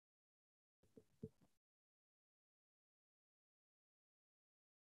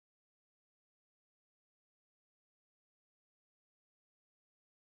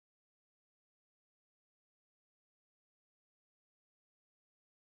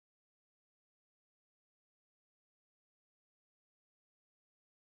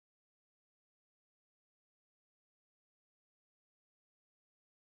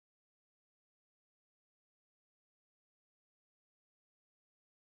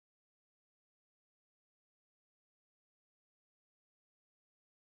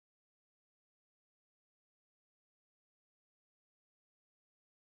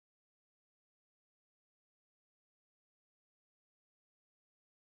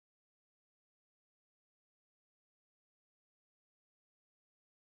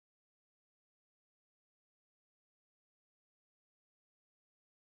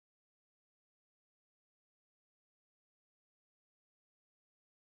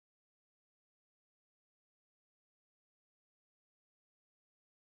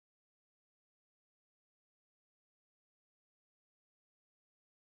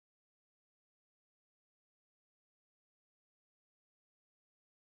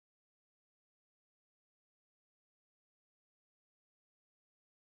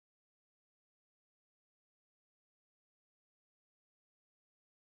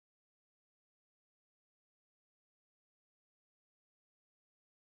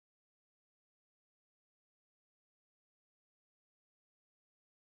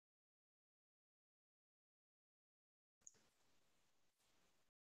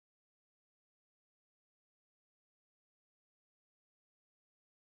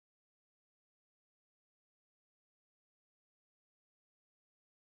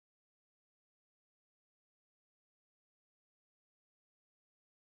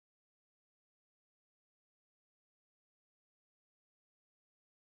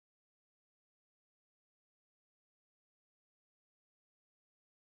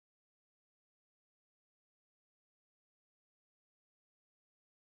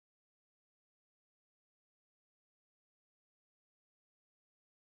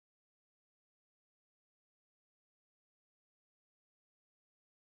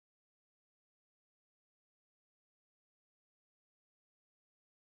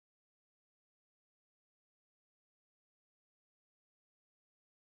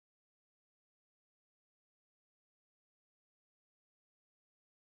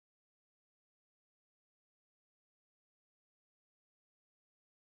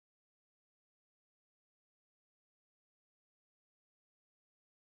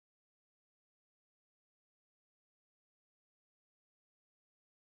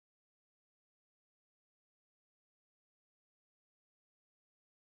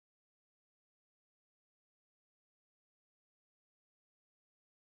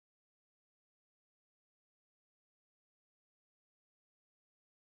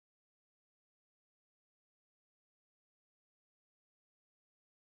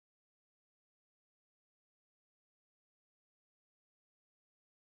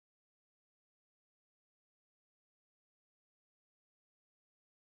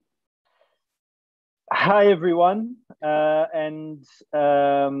Hi, everyone, and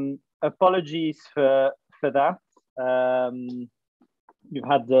apologies for that. You've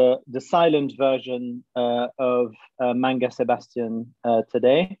had the silent version of Manga Sebastian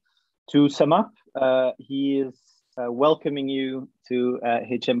today. To sum up, he is welcoming you to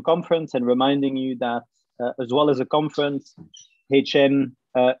HM conference and reminding you that as well as a conference, HM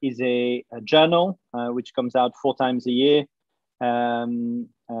is a journal which comes out 4 times a year,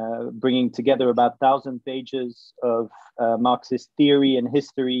 bringing together about 1,000 pages of Marxist theory and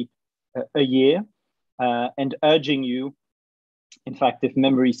history a year, and urging you, in fact, if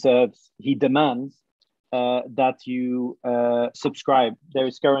memory serves, he demands that you subscribe. There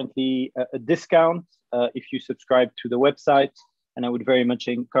is currently a discount if you subscribe to the website, and I would very much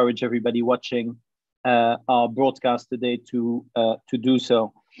encourage everybody watching our broadcast today to do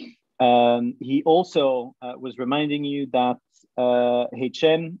so. He also was reminding you that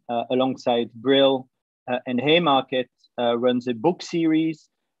HM, alongside Brill and Haymarket, runs a book series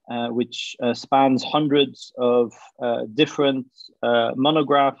which spans hundreds of different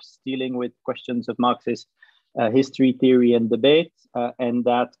monographs dealing with questions of Marxist history, theory, and debate, and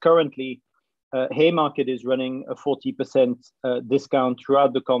that currently Haymarket is running a 40% discount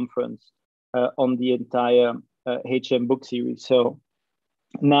throughout the conference on the entire HM book series. So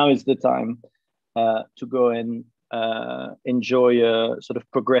now is the time to go and enjoy a sort of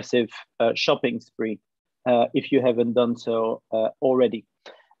progressive shopping spree if you haven't done so already.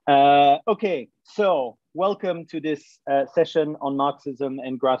 Okay, so welcome to this session on Marxism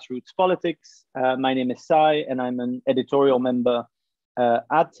and Grassroots Politics. My name is Sai, and I'm an editorial member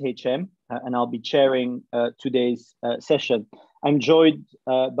at HM, and I'll be chairing today's session. I'm joined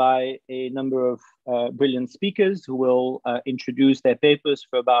by a number of brilliant speakers who will introduce their papers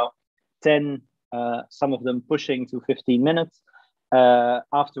for about 10, some of them pushing to 15 minutes,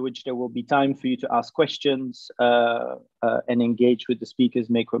 after which there will be time for you to ask questions and engage with the speakers,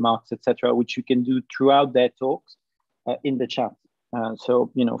 make remarks, etc., which you can do throughout their talks in the chat. So,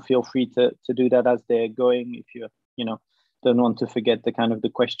 feel free to do that as they're going if you, don't want to forget the kind of the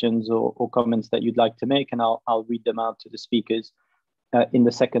questions or comments that you'd like to make, and I'll read them out to the speakers in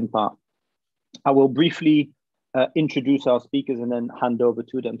the second part. I will briefly introduce our speakers and then hand over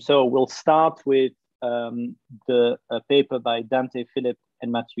to them. So we'll start with the paper by Dante, Philp,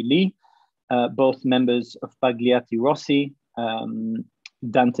 and Matthew Lee, both members of Pagliati Rossi.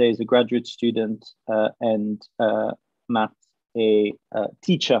 Dante is a graduate student and Matt a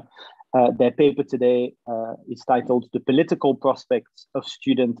teacher. Their paper today is titled The Political Prospects of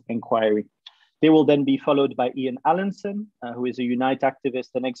Student Enquiry. They will then be followed by Ian Allinson, who is a Unite activist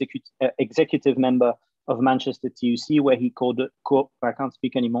and executive member of Manchester TUC, where he I can't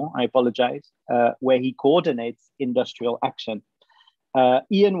speak anymore, I apologize, where he coordinates industrial action.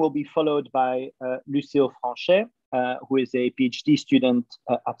 Ian will be followed by Lucile Franchet, who is a PhD student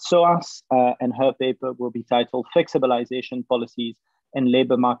at SOAS, and her paper will be titled Flexibilisation Policies and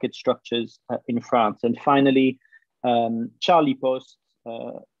Labour Market Structures in France. And finally, Charlie Post,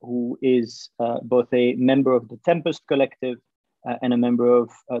 who is both a member of the Tempest Collective and a member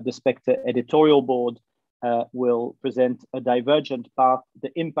of the Spectre editorial board, will present a divergent path,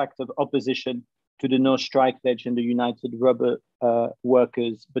 the impact of opposition to the no-strike pledge in the United Rubber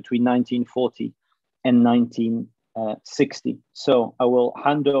Workers between 1940 and 1960. So I will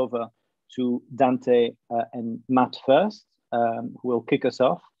hand over to Dante and Matt first, who will kick us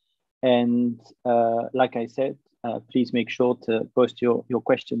off. And like I said, please make sure to post your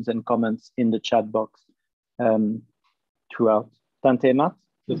questions and comments in the chat box throughout. Dante and Matt,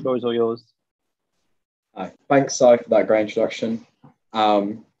 the floor is all yours. Hi. Thanks, Si, for that great introduction.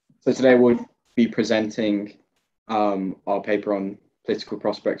 So today we'll be presenting our paper on political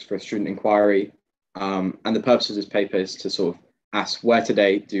prospects for a student inquiry. And the purpose of this paper is to sort of ask where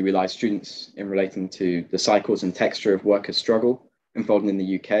today do we lie students in relating to the cycles and texture of workers' struggle unfolding in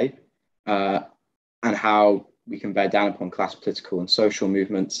the UK, and how we can bear down upon class, political and social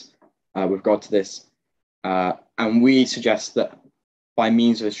movements with regard to this. And we suggest that by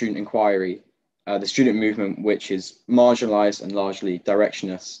means of a student inquiry, the student movement, which is marginalised and largely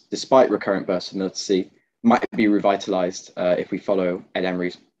directionless, despite recurrent bursts of militancy, might be revitalised if we follow Ed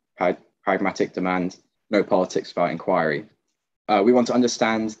Emery's pragmatic demand, no politics without inquiry. We want to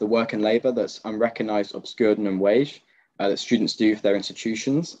understand the work and labour that's unrecognised, obscured and unwaged that students do for their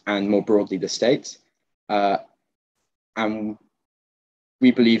institutions and more broadly the state. And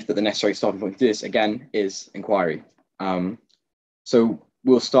we believe that the necessary starting point to this, again, is inquiry. So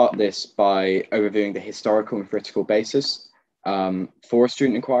we'll start this by overviewing the historical and theoretical basis for a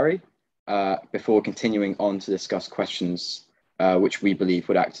student inquiry before continuing on to discuss questions which we believe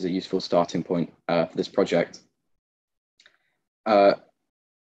would act as a useful starting point for this project.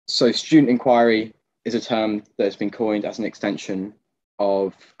 So student inquiry is a term that has been coined as an extension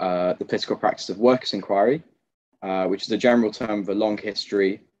of the political practice of workers' inquiry, which is a general term of a long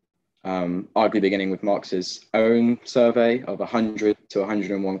history, arguably beginning with Marx's own survey of 100 to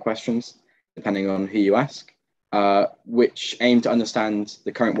 101 questions, depending on who you ask, which aim to understand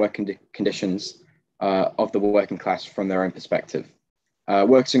the current working conditions of the working class from their own perspective.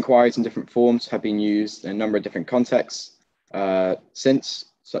 Workers' inquiries in different forms have been used in a number of different contexts since,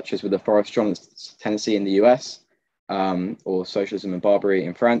 such as with the Forest Journalist tendency in the US, or socialism and Barbary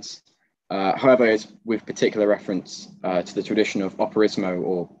in France. However, it's with particular reference to the tradition of operaismo,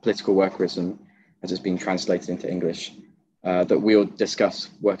 or political workerism, as it's been translated into English, that we'll discuss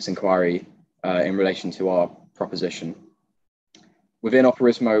workers' inquiry in relation to our proposition. Within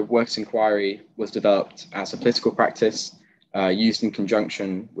operaismo, workers' inquiry was developed as a political practice used in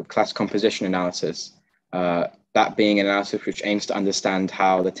conjunction with class composition analysis, that being an analysis which aims to understand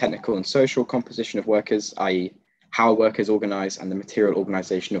how the technical and social composition of workers, i.e. how workers organize and the material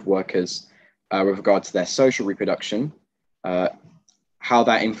organization of workers with regard to their social reproduction, how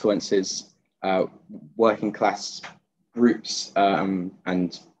that influences working class groups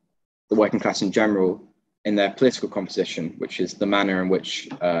and the working class in general in their political composition, which is the manner in which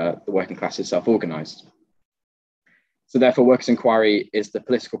the working class is self-organized. So therefore, workers' inquiry is the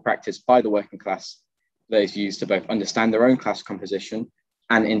political practice by the working class that is used to both understand their own class composition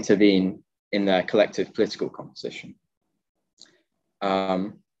and intervene in their collective political composition.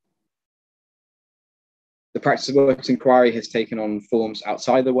 The practice of workers' inquiry has taken on forms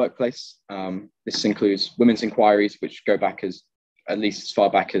outside the workplace. This includes women's inquiries, which go back at least as far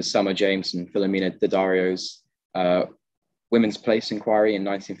back as Selma James and Philomena Daddario's Women's Place inquiry in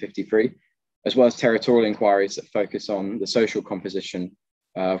 1953, as well as territorial inquiries that focus on the social composition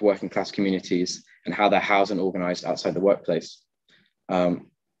of working class communities and how they're housed and organized outside the workplace.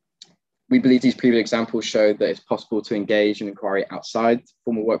 We believe these previous examples show that it's possible to engage in inquiry outside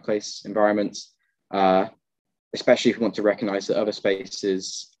formal workplace environments, especially if we want to recognize that other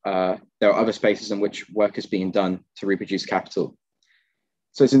spaces, there are other spaces in which work is being done to reproduce capital.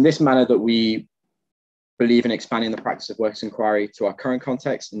 So it's in this manner that we believe in expanding the practice of workers' inquiry to our current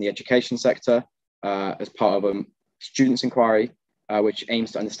context in the education sector as part of a students' inquiry, which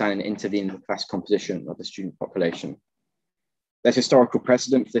aims to understand and intervene in the class composition of the student population. There's historical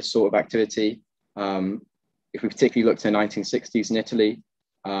precedent for this sort of activity. If we particularly look to the 1960s in Italy,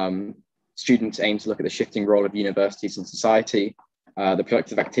 students aim to look at the shifting role of universities in society, the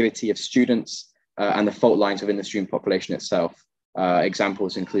productive activity of students, and the fault lines within the student population itself.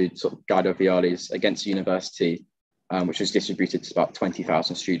 Examples include sort of Guido Viali's Against the University, which was distributed to about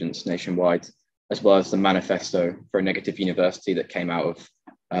 20,000 students nationwide, as well as the Manifesto for a Negative University that came out of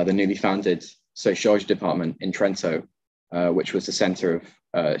the newly founded Sociology Department in Trento, which was the center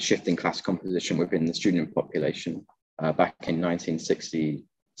of shifting class composition within the student population back in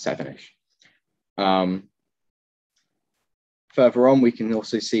 1967-ish. Further on, we can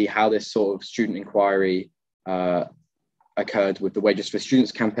also see how this sort of student inquiry occurred with the Wages for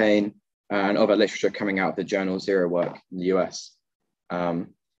Students campaign and other literature coming out of the journal Zero Work in the US. So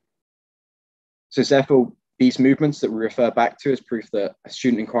it's therefore these movements that we refer back to as proof that a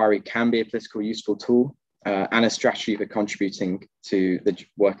student inquiry can be a political useful tool and a strategy for contributing to the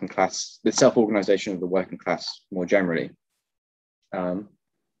working class, the self-organization of the working class more generally.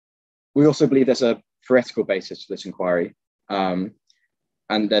 We also believe there's a theoretical basis for this inquiry, and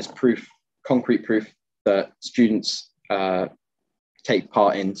there's proof, concrete proof, that students take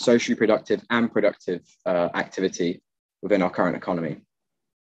part in socially productive and productive activity within our current economy.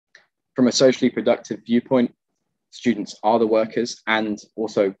 From a socially productive viewpoint, students are the workers and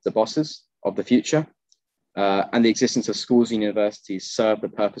also the bosses of the future. And the existence of schools and universities serve the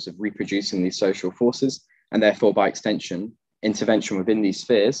purpose of reproducing these social forces, and therefore, by extension, intervention within these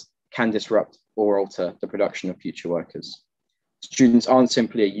spheres can disrupt or alter the production of future workers. Students aren't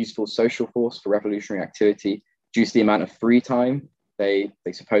simply a useful social force for revolutionary activity due to the amount of free time they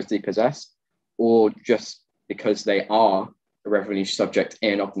supposedly possess, or just because they are a revolutionary subject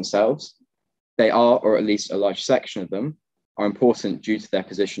in and of themselves. They are, or at least a large section of them, are important due to their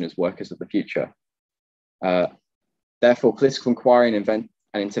position as workers of the future. Therefore, political inquiry and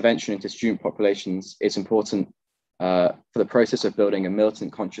intervention into student populations is important for the process of building a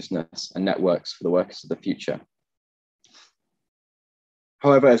militant consciousness and networks for the workers of the future.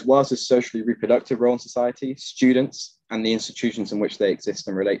 However, as well as the socially reproductive role in society, students and the institutions in which they exist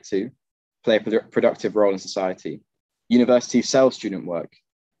and relate to play a productive role in society. Universities sell student work.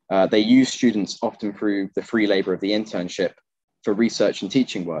 They use students often through the free labor of the internship for research and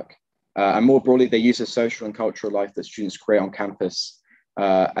teaching work. And more broadly, they use the social and cultural life that students create on campus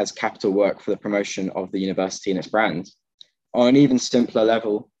as capital work for the promotion of the university and its brand. On an even simpler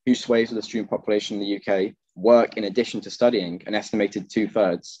level, huge swathes of the student population in the UK work in addition to studying, an estimated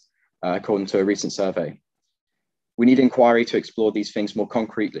 2/3, according to a recent survey. We need inquiry to explore these things more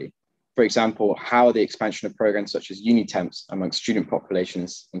concretely. For example, how are the expansion of programs such as uni-temps amongst student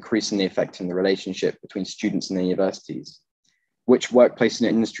populations increasingly affecting the relationship between students and the universities? Which workplaces and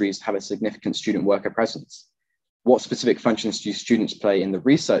industries have a significant student worker presence? What specific functions do students play in the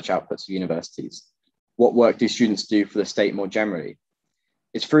research outputs of universities? What work do students do for the state more generally?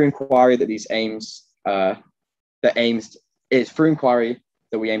 It's through inquiry that we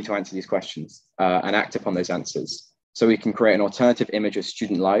aim to answer these questions and act upon those answers, so we can create an alternative image of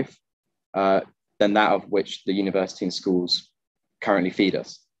student life than that of which the university and schools currently feed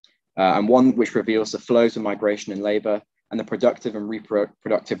us, and one which reveals the flows of migration and labour and the productive and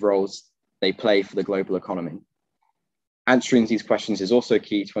reproductive roles they play for the global economy. Answering these questions is also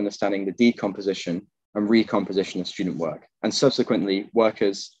key to understanding the decomposition and recomposition of student work, and subsequently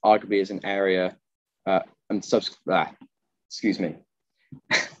workers arguably as an area,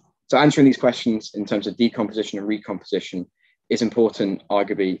 So answering these questions in terms of decomposition and recomposition is important,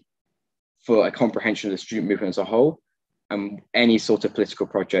 arguably, for a comprehension of the student movement as a whole and any sort of political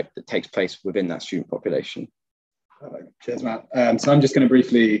project that takes place within that student population. Cheers, Matt. So I'm just going to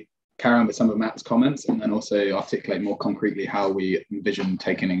briefly carry on with some of Matt's comments and then also articulate more concretely how we envision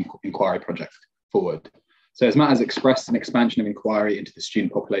taking an inquiry project forward. So as Matt has expressed, an expansion of inquiry into the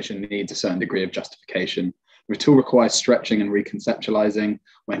student population needs a certain degree of justification. The tool requires stretching and reconceptualizing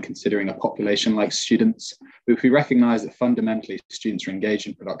when considering a population like students. But if we recognise that fundamentally students are engaged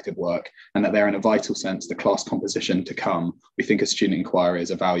in productive work and that they're in a vital sense the class composition to come, we think a student inquiry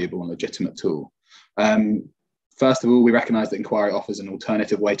is a valuable and legitimate tool. First of all, we recognise that inquiry offers an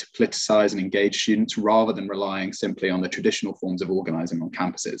alternative way to politicise and engage students rather than relying simply on the traditional forms of organising on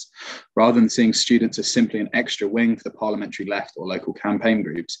campuses. Rather than seeing students as simply an extra wing for the parliamentary left or local campaign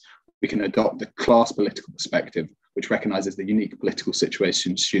groups, we can adopt the class political perspective, which recognises the unique political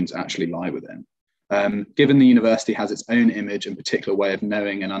situation students actually lie within. Given the university has its own image and particular way of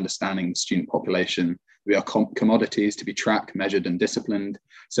knowing and understanding the student population, we are commodities to be tracked, measured and disciplined,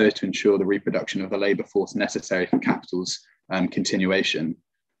 so as to ensure the reproduction of the labour force necessary for capital's continuation.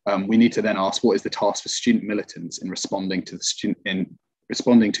 We need to then ask, what is the task for student militants in responding to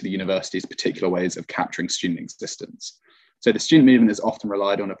the university's particular ways of capturing student existence? So the student movement has often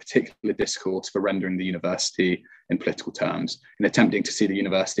relied on a particular discourse for rendering the university in political terms, in attempting to see the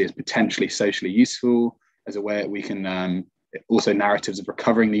university as potentially socially useful, as a way that we can also narratives of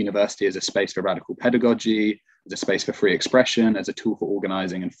recovering the university as a space for radical pedagogy, as a space for free expression, as a tool for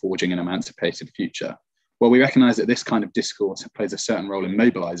organising and forging an emancipated future. Well, we recognise that this kind of discourse plays a certain role in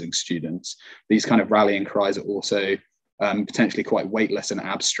mobilising students. These kind of rallying cries are also potentially quite weightless and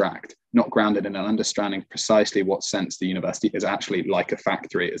abstract, not grounded in an understanding precisely what sense the university is actually like a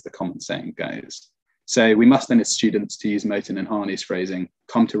factory, as the common saying goes. So we must then, as students, to use Moten and Harney's phrasing,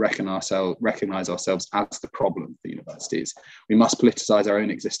 come to recognise ourselves as the problem for universities. We must politicise our own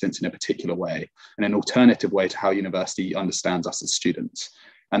existence in a particular way, and an alternative way to how university understands us as students.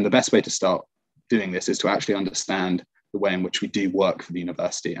 And the best way to start doing this is to actually understand the way in which we do work for the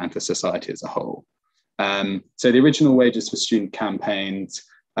university and for society as a whole. So the original Wages for Student campaigns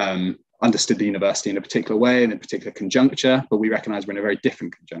understood the university in a particular way, in a particular conjuncture, but we recognise we're in a very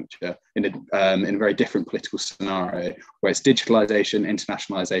different conjuncture, in a very different political scenario, where it's digitalisation,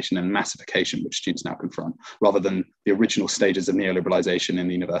 internationalisation and massification which students now confront, rather than the original stages of neoliberalisation in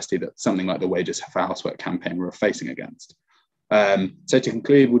the university that something like the Wages for Housework campaign were facing against. So to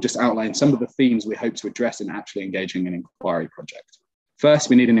conclude, we'll just outline some of the themes we hope to address in actually engaging an inquiry project. First,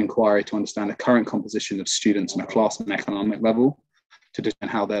 we need an inquiry to understand the current composition of students on a class and economic level, to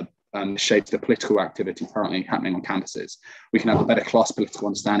determine how they're shapes the political activity currently happening on campuses. We can have a better class political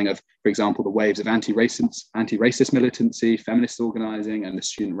understanding of, for example, the waves of anti-racist militancy, feminist organising, and the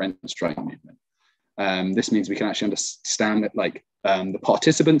student rent strike movement. This means we can actually understand that, the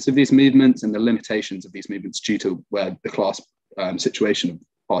participants of these movements and the limitations of these movements due to the class situation of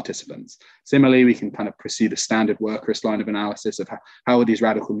participants. Similarly, we can kind of pursue the standard workerist line of analysis of how are these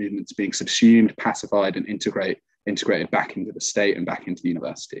radical movements being subsumed, pacified, and integrated back into the state and back into the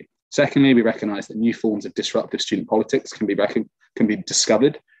university. Secondly, we recognise that new forms of disruptive student politics can be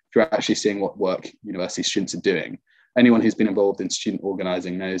discovered through actually seeing what work university students are doing. Anyone who's been involved in student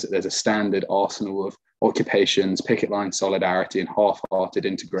organising knows that there's a standard arsenal of occupations, picket line solidarity, and half-hearted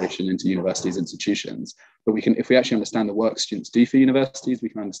integration into universities' institutions. But we can, if we actually understand the work students do for universities, we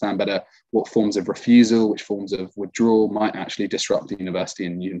can understand better what forms of refusal, which forms of withdrawal might actually disrupt the university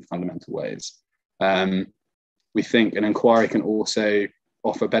in new and fundamental ways. We think an inquiry can also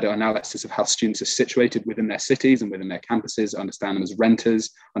offer better analysis of how students are situated within their cities and within their campuses, understand them as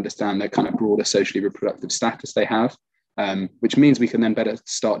renters, understand their kind of broader socially reproductive status they have, which means we can then better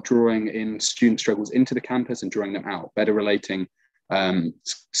start drawing in student struggles into the campus and drawing them out, better relating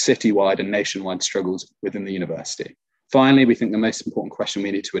citywide and nationwide struggles within the university. Finally, we think the most important question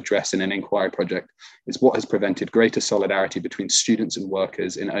we need to address in an inquiry project is what has prevented greater solidarity between students and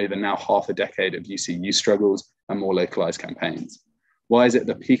workers in over now half a decade of UCU struggles and more localized campaigns. Why is it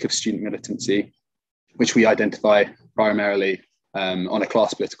the peak of student militancy, which we identify primarily on a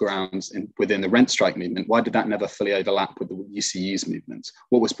class political grounds within the rent strike movement, why did that never fully overlap with the UCU's movements?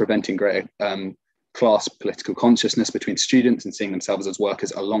 What was preventing greater class political consciousness between students and seeing themselves as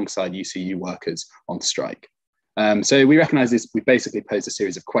workers alongside UCU workers on strike? So we recognise this, we basically posed a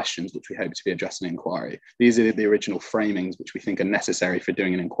series of questions which we hope to be addressed in inquiry. These are the original framings which we think are necessary for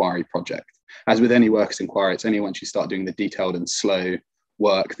doing an inquiry project. As with any workers' inquiry, it's only once you start doing the detailed and slow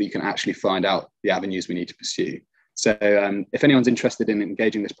work that you can actually find out the avenues we need to pursue. So if anyone's interested in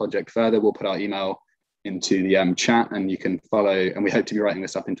engaging this project further, we'll put our email into the chat and you can follow, and we hope to be writing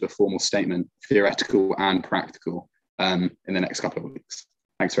this up into a formal statement, theoretical and practical, in the next couple of weeks.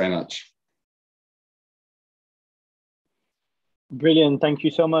 Thanks very much. Brilliant. Thank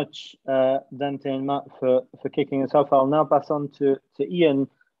you so much, Dante and Matt, for kicking us off. I'll now pass on to Ian.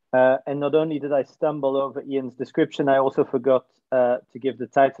 And not only did I stumble over Ian's description, I also forgot to give the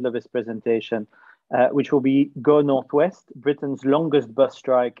title of his presentation, which will be Go Northwest, Britain's longest bus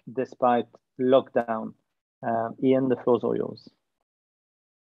strike despite lockdown. Ian, the floor's all yours.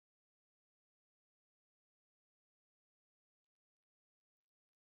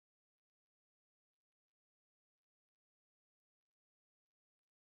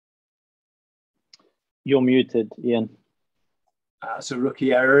 You're muted, Ian. That's a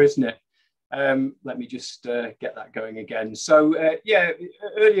rookie error, isn't it? Let me just get that going again. So yeah,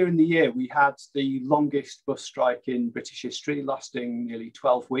 earlier in the year, we had the longest bus strike in British history, lasting nearly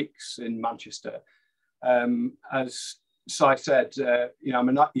 12 weeks in Manchester. As Si said, you know,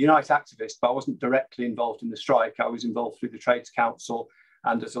 I'm a Unite activist, but I wasn't directly involved in the strike. I was involved through the Trades Council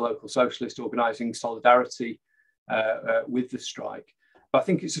and as a local socialist organising solidarity with the strike. But I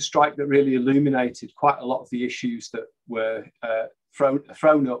think it's a strike that really illuminated quite a lot of the issues that were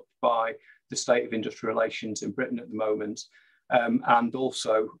thrown up by the state of industrial relations in Britain at the moment, and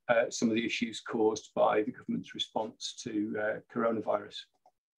also some of the issues caused by the government's response to coronavirus.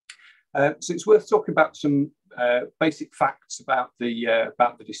 So it's worth talking about some basic facts about the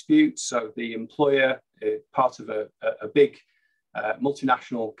dispute. So the employer, part of a big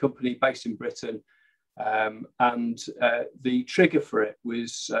multinational company based in Britain, and the trigger for it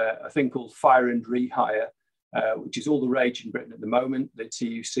was a thing called fire and rehire, which is all the rage in Britain at the moment. The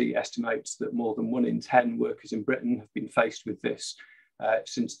TUC estimates that more than 1 in 10 workers in Britain have been faced with this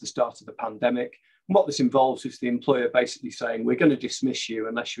since the start of the pandemic. And what this involves is the employer basically saying, we're going to dismiss you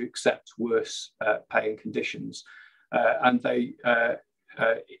unless you accept worse pay and conditions. And they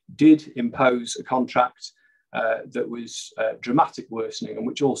did impose a contract that was dramatic worsening, and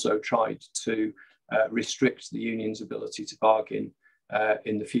which also tried to restrict the union's ability to bargain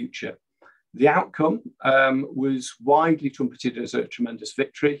in the future. The outcome was widely trumpeted as a tremendous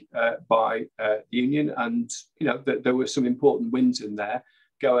victory by the union, and you know there were some important wins in there.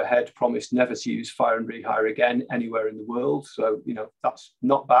 Go Ahead promised never to use fire and rehire again anywhere in the world, so you know that's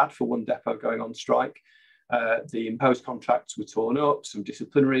not bad for one depot going on strike. The imposed contracts were torn up, some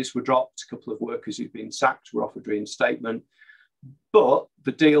disciplinaries were dropped, a couple of workers who'd been sacked were offered reinstatement. But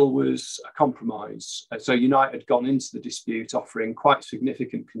the deal was a compromise. So Unite had gone into the dispute offering quite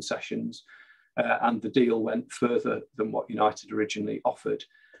significant concessions, and the deal went further than what Unite had originally offered.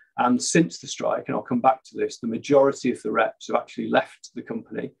 And since the strike, and I'll come back to this, the majority of the reps have actually left the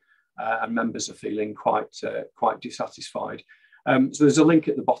company, and members are feeling quite dissatisfied. So there's a link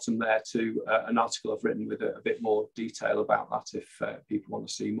at the bottom there to an article I've written with a bit more detail about that if people want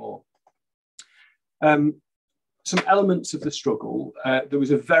to see more. Some elements of the struggle. There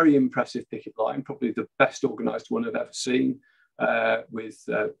was a very impressive picket line, probably the best organised one I've ever seen, with,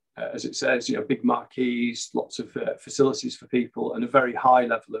 as it says, you know, big marquees, lots of facilities for people, and a very high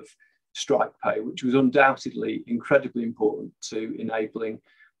level of strike pay, which was undoubtedly incredibly important to enabling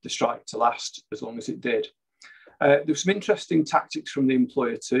the strike to last as long as it did. There were some interesting tactics from the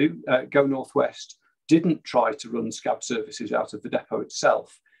employer too. Go Northwest didn't try to run scab services out of the depot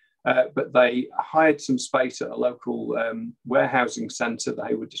itself. but they hired some space at a local warehousing centre, the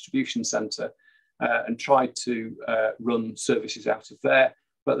Hayward Distribution Centre, and tried to run services out of there.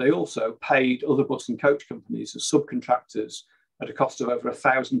 But they also paid other bus and coach companies as subcontractors at a cost of over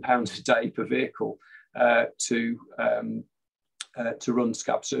 £1,000 a day per vehicle to run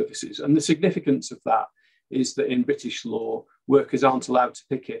scab services. And the significance of that is that in British law, workers aren't allowed to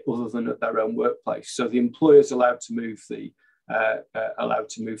picket other than at their own workplace. So the employer's allowed to move the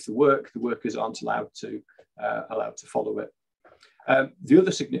work. The workers aren't allowed to follow it. The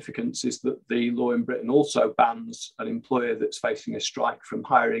other significance is that the law in Britain also bans an employer that's facing a strike from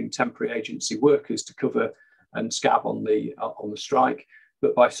hiring temporary agency workers to cover and scab on the strike.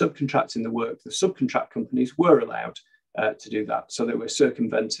 But by subcontracting the work, the subcontract companies were allowed to do that. So they were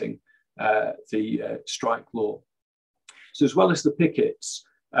circumventing the strike law. So as well as the pickets,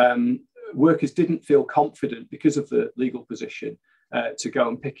 workers didn't feel confident because of the legal position to go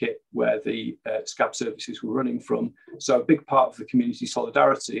and picket where the scab services were running from. So a big part of the community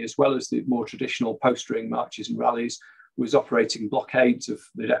solidarity, as well as the more traditional postering marches and rallies, was operating blockades of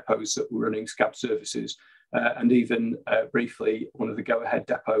the depots that were running scab services, and even briefly one of the go-ahead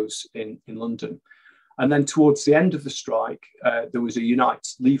depots in London. And then towards the end of the strike, there was a Unite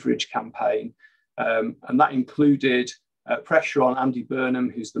Leverage campaign, and that included pressure on Andy Burnham,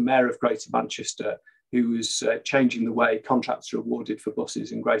 who's the Mayor of Greater Manchester, who was changing the way contracts are awarded for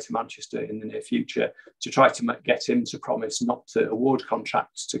buses in Greater Manchester in the near future, to try to get him to promise not to award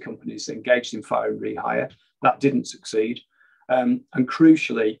contracts to companies engaged in fire and rehire. That didn't succeed. And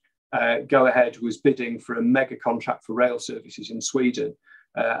crucially, Go Ahead was bidding for a mega contract for rail services in Sweden,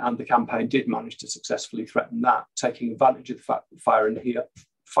 and the campaign did manage to successfully threaten that, taking advantage of the fact that fire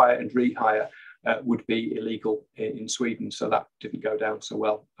and rehire would be illegal in Sweden. So that didn't go down so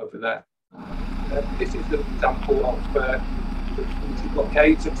well over there. This is an example of the community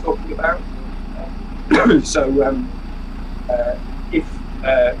blockades I'm talking about. So if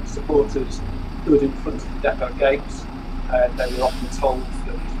supporters stood in front of the depot gates, they were often told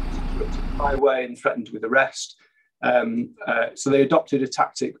that this was obstructing the highway and threatened with arrest. So they adopted a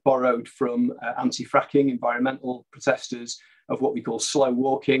tactic borrowed from anti-fracking environmental protesters of what we call slow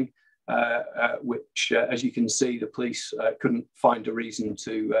walking, which, as you can see, the police couldn't find a reason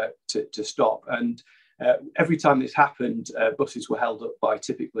to stop. And every time this happened, buses were held up by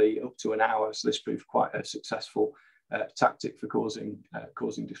typically up to an hour. So this proved quite a successful tactic for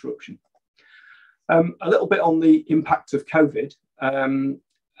causing disruption. A little bit on the impact of COVID.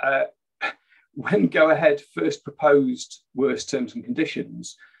 When Go Ahead first proposed worse terms and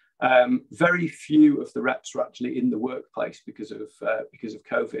conditions, very few of the reps were actually in the workplace because of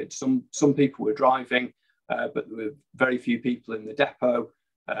COVID. Some people were driving, but there were very few people in the depot.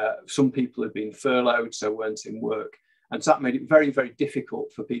 Some people had been furloughed, so weren't in work, and so that made it very, very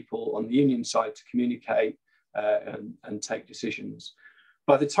difficult for people on the union side to communicate and take decisions.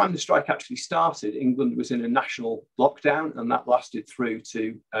 By the time the strike actually started, England was in a national lockdown, and that lasted through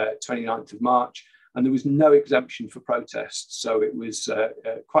to 29th of March. And there was no exemption for protests. So it was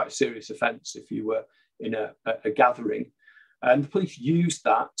quite a serious offence if you were in a gathering. And the police used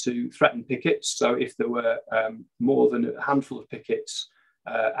that to threaten pickets. So if there were more than a handful of pickets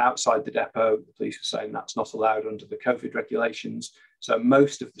outside the depot, the police were saying that's not allowed under the COVID regulations. So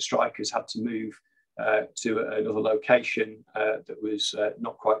most of the strikers had to move to another location that was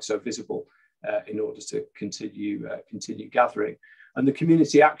not quite so visible in order to continue gathering. And the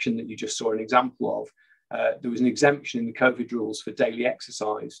community action that you just saw an example of, there was an exemption in the COVID rules for daily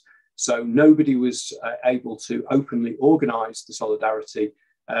exercise. So nobody was able to openly organise the solidarity.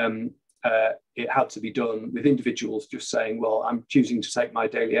 It had to be done with individuals just saying, well, I'm choosing to take my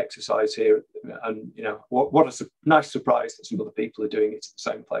daily exercise here. And, you know, what a nice surprise that some other people are doing it at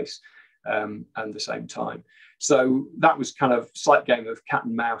the same place and the same time. So that was kind of slight game of cat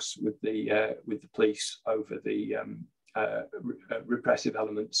and mouse with the police over the repressive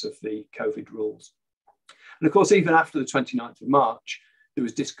elements of the COVID rules. And of course, even after the 29th of March, there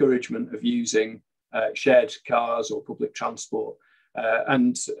was discouragement of using shared cars or public transport.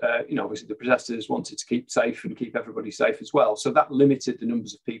 You know, obviously the protesters wanted to keep safe and keep everybody safe as well. So that limited the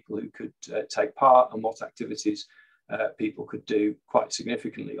numbers of people who could take part and what activities people could do quite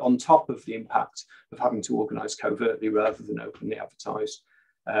significantly, on top of the impact of having to organise covertly rather than openly advertise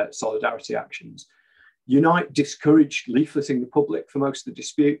solidarity actions. Unite discouraged leafleting the public for most of the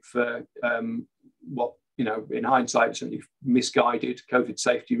dispute for what, you know, in hindsight, certainly misguided COVID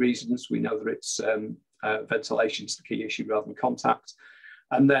safety reasons. We know that it's ventilation is the key issue rather than contact.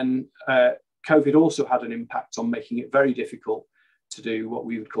 And then COVID also had an impact on making it very difficult to do what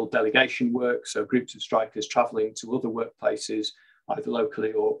we would call delegation work. So groups of strikers travelling to other workplaces either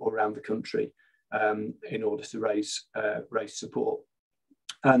locally or around the country, in order to raise support.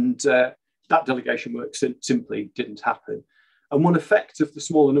 And that delegation work simply didn't happen. And one effect of the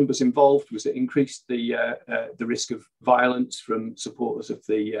smaller numbers involved was it increased the risk of violence from supporters of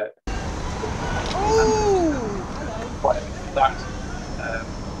the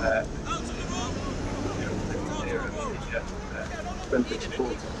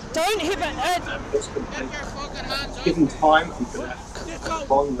Don't hit my given time, I'm going to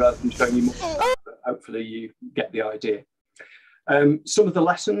move on rather than showing you more. Hopefully you get the idea. Some of the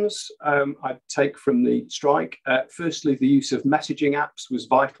lessons I take from the strike. Firstly, the use of messaging apps was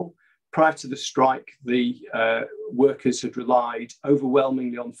vital. Prior to the strike, the workers had relied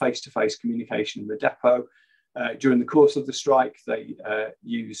overwhelmingly on face-to-face communication in the depot. During the course of the strike, they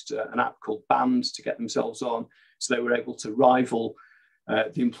used an app called Band to get themselves on, so they were able to rival.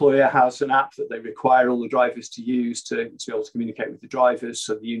 The employer has an app that they require all the drivers to use to be able to communicate with the drivers.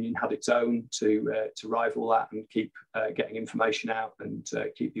 So the union had its own to rival that and keep getting information out and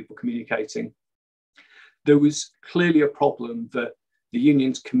keep people communicating. There was clearly a problem that the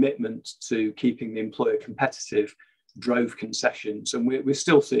union's commitment to keeping the employer competitive drove concessions, and we're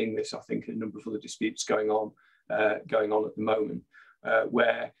still seeing this, I think, in a number of other disputes going on at the moment,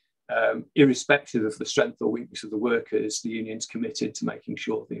 where irrespective of the strength or weakness of the workers, the union's committed to making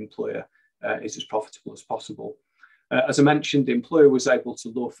sure the employer is as profitable as possible. As I mentioned, the employer was able to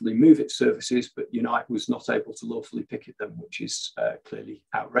lawfully move its services, but Unite was not able to lawfully picket them, which is clearly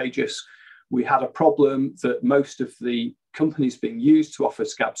outrageous. We had a problem that most of the companies being used to offer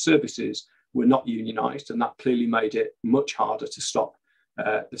SCAB services were not unionised, and that clearly made it much harder to stop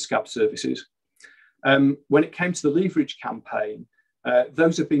the SCAB services. When it came to the leverage campaign,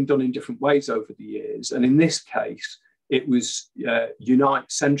 those have been done in different ways over the years. And in this case, it was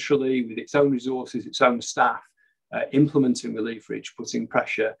Unite centrally with its own resources, its own staff, implementing the leverage, putting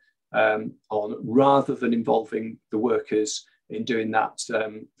pressure on, rather than involving the workers in doing that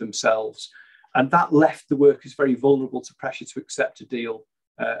themselves. And that left the workers very vulnerable to pressure to accept a deal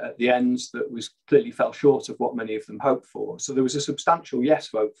at the ends that was clearly fell short of what many of them hoped for. So there was a substantial yes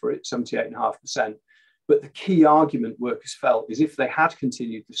vote for it, 78.5%. But the key argument workers felt is if they had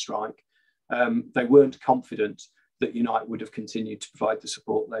continued the strike, they weren't confident that Unite would have continued to provide the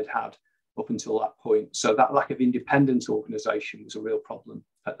support they'd had up until that point. So that lack of independent organisation was a real problem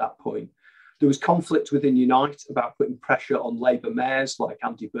at that point. There was conflict within Unite about putting pressure on Labour mayors like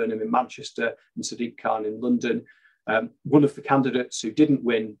Andy Burnham in Manchester and Sadiq Khan in London. One of the candidates who didn't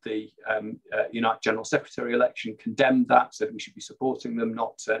win the Unite General Secretary election condemned that, said we should be supporting them,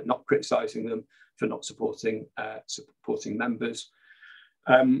 not criticising them for not supporting members.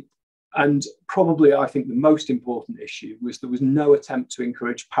 And probably, I think, the most important issue was there was no attempt to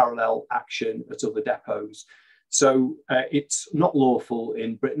encourage parallel action at other depots. So it's not lawful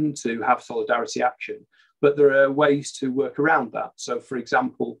in Britain to have solidarity action, but there are ways to work around that. So, for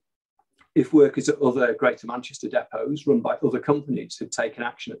example, if workers at other Greater Manchester depots run by other companies had taken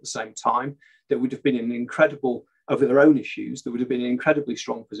action at the same time, there would have been an incredible, over their own issues, there would have been an incredibly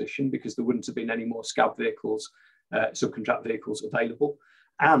strong position because there wouldn't have been any more SCAB vehicles, subcontract vehicles available,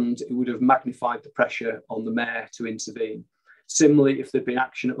 and it would have magnified the pressure on the mayor to intervene. Similarly, if there'd been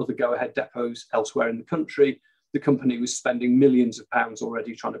action at other go-ahead depots elsewhere in the country, the company was spending millions of pounds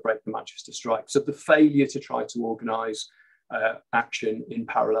already trying to break the Manchester strike. So the failure to try to organise action in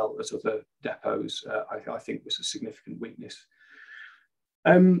parallel at other depots, I think, was a significant weakness.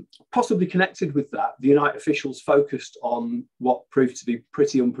 Possibly connected with that, the Unite officials focused on what proved to be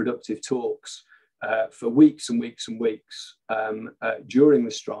pretty unproductive talks for weeks and weeks and weeks during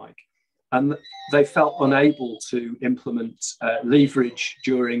the strike. And they felt unable to implement leverage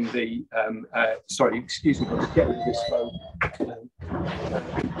during the, sorry, excuse me, I'll just get rid of this phone.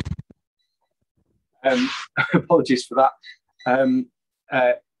 Apologies for that.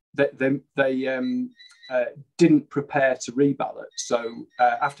 They didn't prepare to reballot. So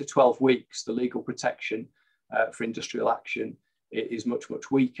after 12 weeks, the legal protection for industrial action is much,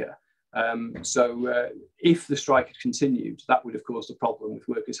 much weaker. So if the strike had continued, that would have caused a problem with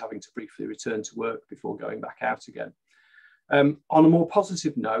workers having to briefly return to work before going back out again. On a more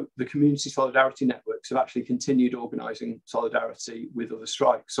positive note, the community solidarity networks have actually continued organising solidarity with other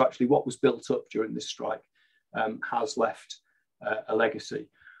strikes. So actually what was built up during this strike has left a legacy.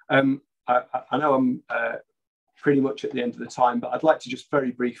 I know I'm pretty much at the end of the time, but I'd like to just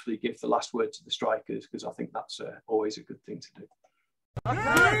very briefly give the last word to the strikers, because I think that's always a good thing to do.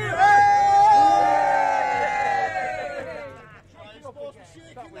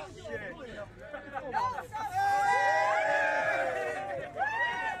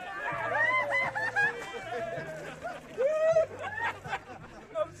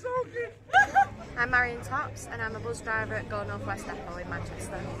 Marion Tops, and I'm a bus driver at Go North West Depot in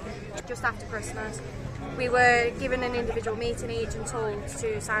Manchester. Just after Christmas, we were given an individual meeting each and told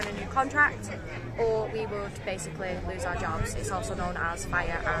to sign a new contract, or we would basically lose our jobs. It's also known as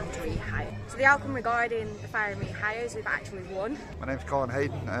fire and rehire. So the outcome regarding the fire and rehires, we've actually won. My name's Colin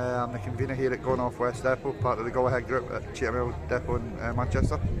Hayden. I'm the convener here at Go North West Depot, part of the Go Ahead group at Cheetham Depot in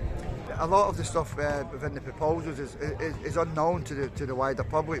Manchester. A lot of the stuff within the proposals is unknown to the wider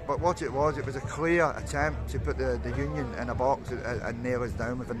public, but what it was a clear attempt to put the union in a box and nail us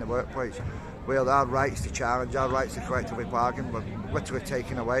down within the workplace, where our rights to challenge, our rights to collectively bargain were literally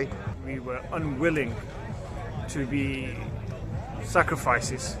taken away. We were unwilling to be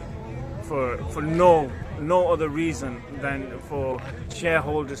sacrifices for no other reason than for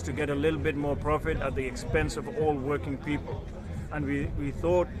shareholders to get a little bit more profit at the expense of all working people. And we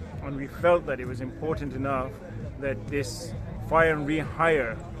thought and we felt that it was important enough that this fire and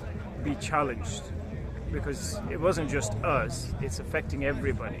rehire be challenged, because it wasn't just us, it's affecting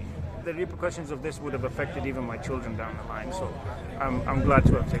everybody. The repercussions of this would have affected even my children down the line, so I'm glad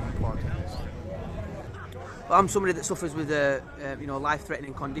to have taken part in this. Well, I'm somebody that suffers with a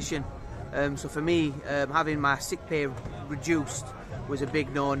life-threatening condition, so for me, having my sick pay reduced was a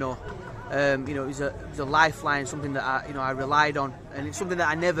big no-no. It was a lifeline, something that I relied on, and it's something that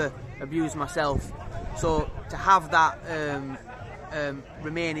I never abused myself. So to have that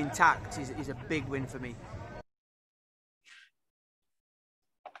remain intact is a big win for me.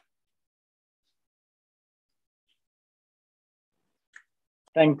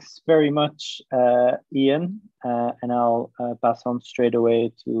 Thanks very much, Ian, and I'll pass on straight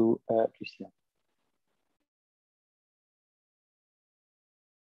away to Lucile.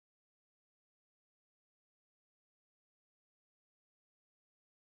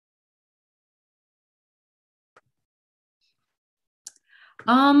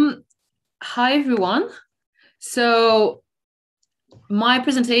 Hi everyone. So my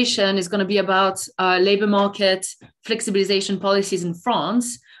presentation is going to be about labor market flexibilization policies in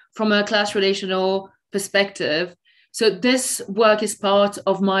France from a class relational perspective. So this work is part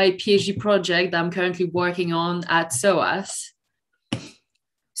of my PhD project that I'm currently working on at SOAS.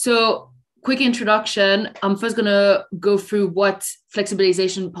 So quick introduction, I'm first going to go through what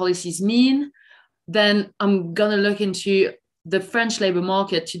flexibilization policies mean. Then I'm going to look into the French labor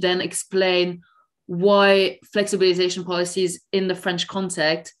market to then explain why flexibilization policies in the French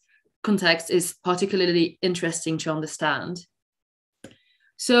context is particularly interesting to understand.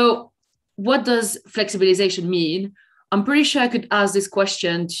 So what does flexibilization mean? I'm pretty sure I could ask this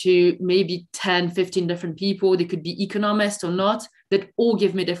question to maybe 10, 15 different people. They could be economists or not, that all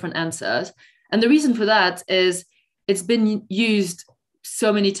give me different answers. And the reason for that is it's been used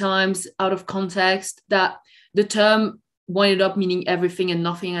so many times out of context that the term winded up meaning everything and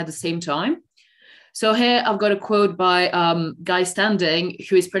nothing at the same time. So here I've got a quote by Guy Standing,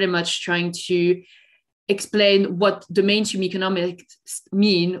 who is pretty much trying to explain what the mainstream economics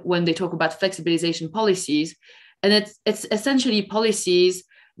mean when they talk about flexibilization policies. And it's essentially policies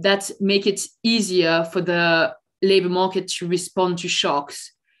that make it easier for the labor market to respond to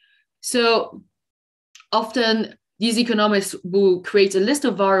shocks. So often these economists will create a list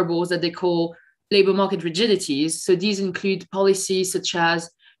of variables that they call labor market rigidities. So these include policies such as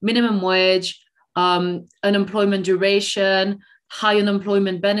minimum wage, unemployment duration, high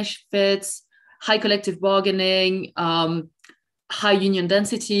unemployment benefits, high collective bargaining, high union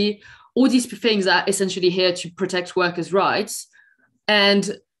density. All these things are essentially here to protect workers' rights.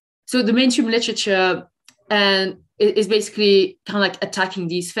 And so the mainstream literature is basically kind of like attacking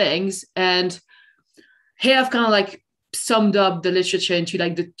these things. And here I've kind of like summed up the literature into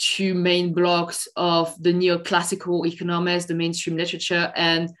like the two main blocks of the neoclassical economists, the mainstream literature,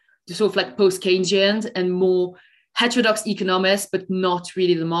 and the sort of like post-Keynesians and more heterodox economists, but not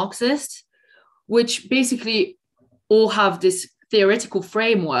really the Marxists, which basically all have this theoretical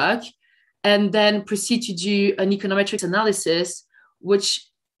framework and then proceed to do an econometrics analysis, which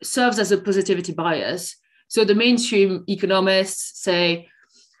serves as a positivity bias. So the mainstream economists say,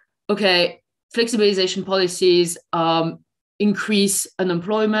 okay, flexibilization policies increase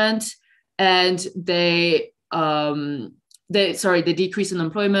unemployment and they decrease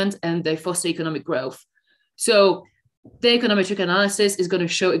unemployment and they foster economic growth. So the econometric analysis is going to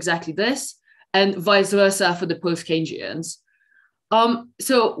show exactly this, and vice versa for the post-Keynesians.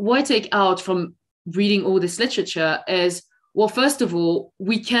 So what I take out from reading all this literature is, well, first of all,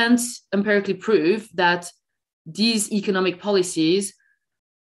 we can't empirically prove that these economic policies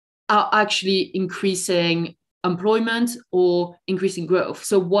are actually increasing employment or increasing growth.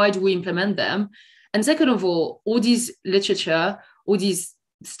 So why do we implement them? And second of all these literature, all these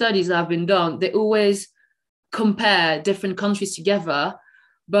studies that have been done, they always compare different countries together,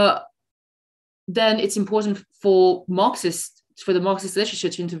 but then it's important for the Marxist literature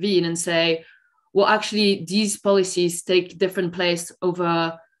to intervene and say, well, actually, these policies take different forms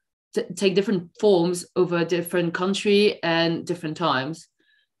over different country and different times.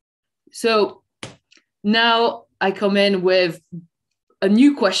 So now I come in with a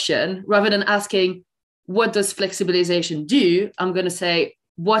new question. Rather than asking, what does flexibilization do? I'm going to say,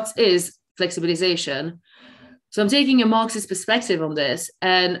 what is flexibilization? So I'm taking a Marxist perspective on this,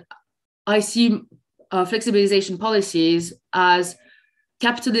 and I see flexibilization policies as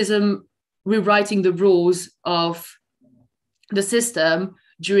capitalism rewriting the rules of the system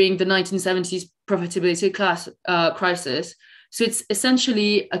during the 1970s profitability crisis. So it's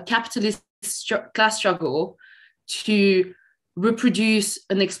essentially a capitalist class struggle to reproduce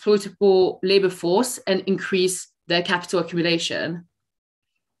an exploitable labor force and increase their capital accumulation.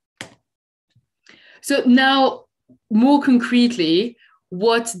 So now, more concretely,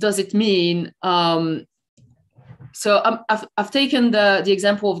 what does it mean? So I've taken the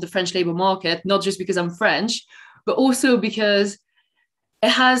example of the French labor market, not just because I'm French, but also because it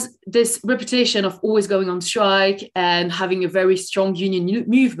has this reputation of always going on strike and having a very strong union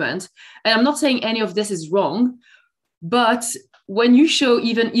movement. And I'm not saying any of this is wrong, but when you show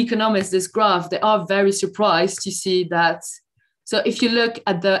even economists this graph, they are very surprised to see that. So if you look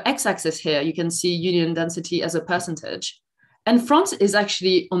at the x-axis here, you can see union density as a percentage. And France is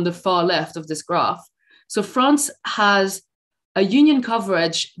actually on the far left of this graph. So France has a union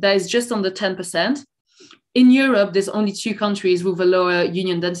coverage that is just under 10%. In Europe, there's only 2 countries with a lower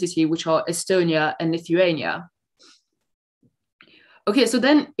union density, which are Estonia and Lithuania. Okay, so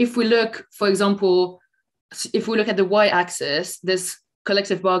then if we look, for example, if we look at the y-axis, there's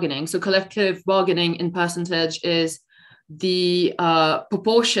collective bargaining. So collective bargaining in percentage is the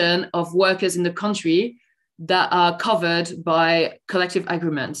proportion of workers in the country that are covered by collective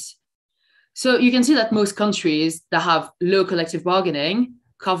agreements. So you can see that most countries that have low collective bargaining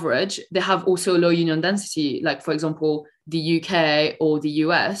coverage, they have also low union density, like, for example, the UK or the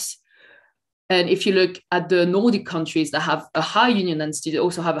US. And if you look at the Nordic countries that have a high union density, they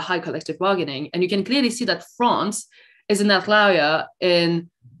also have a high collective bargaining. And you can clearly see that France is an outlier in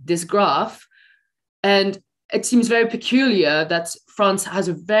this graph. And it seems very peculiar that France has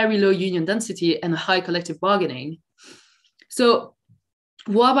a very low union density and a high collective bargaining. So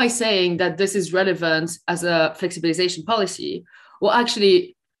why am I saying that this is relevant as a flexibilization policy? Well,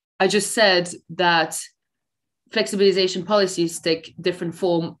 actually, I just said that flexibilization policies take different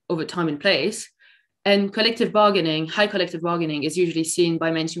form over time and place. And collective bargaining, high collective bargaining, is usually seen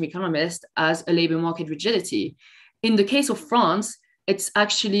by mainstream economists as a labor market rigidity. In the case of France, it's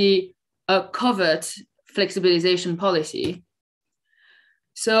actually a covert flexibilization policy.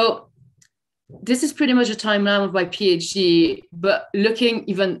 So this is pretty much a timeline of my PhD, but looking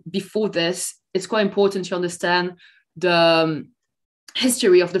even before this, it's quite important to understand the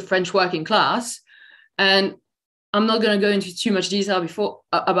history of the French working class. And I'm not going to go into too much detail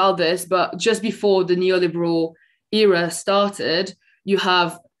about this, but just before the neoliberal era started, you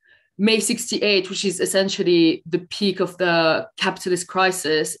have May 68, which is essentially the peak of the capitalist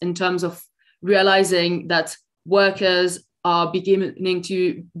crisis in terms of realizing that workers are beginning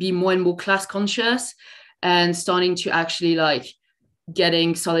to be more and more class conscious and starting to actually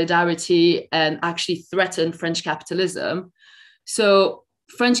getting solidarity and actually threaten French capitalism. So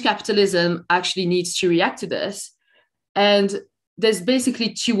French capitalism actually needs to react to this. And there's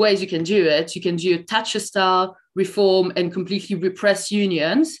basically 2 ways you can do it. You can do a Thatcher-style reform and completely repress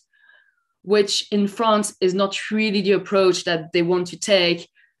unions, which in France is not really the approach that they want to take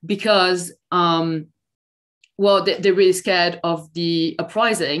because, they're really scared of the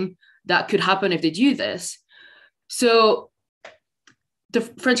uprising that could happen if they do this. So the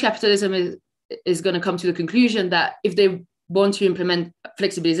French capitalism is going to come to the conclusion that if they want to implement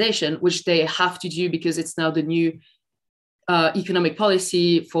flexibilization, which they have to do because it's now the new economic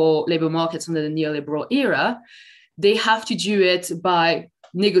policy for labor markets under the neoliberal era, they have to do it by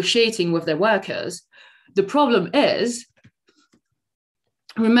negotiating with their workers. The problem is,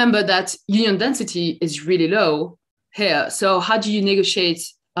 remember that union density is really low here. So how do you negotiate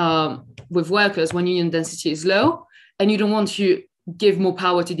with workers when union density is low and you don't want to give more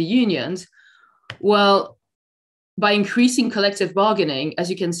power to the unions? Well, by increasing collective bargaining, as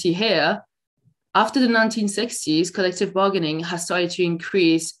you can see here, after the 1960s, collective bargaining has started to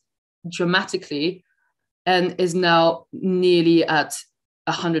increase dramatically and is now nearly at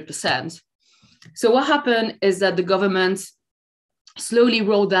 100%. So what happened is that the government slowly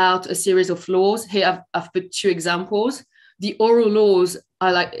rolled out a series of laws. Here I've put 2 examples. the oral laws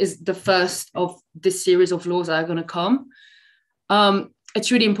is the first of this series of laws that are going to come.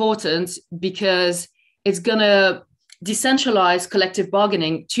 It's really important because it's going to decentralize collective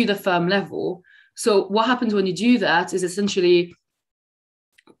bargaining to the firm level. So what happens when you do that is essentially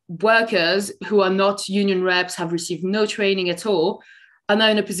workers who are not union reps, have received no training at all, are now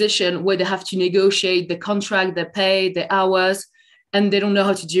in a position where they have to negotiate the contract, their pay, their hours, and they don't know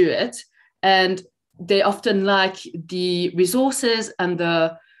how to do it. And they often lack the resources and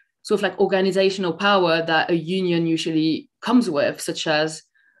the sort of like organizational power that a union usually comes with, such as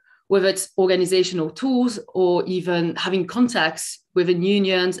whether it's organizational tools or even having contacts within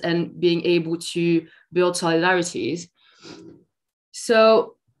unions and being able to build solidarities.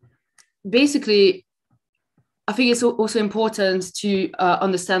 So basically, I think it's also important to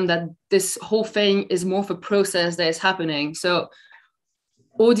understand that this whole thing is more of a process that is happening. So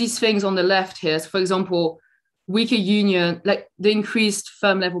all these things on the left here, so for example, weaker union, like the increased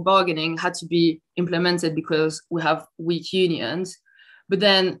firm level bargaining had to be implemented because we have weak unions. But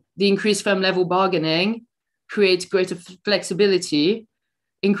then the increased firm level bargaining creates greater flexibility.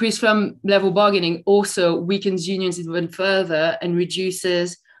 Increased firm level bargaining also weakens unions even further and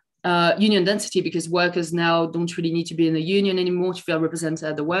reduces union density, because workers now don't really need to be in a union anymore to feel represented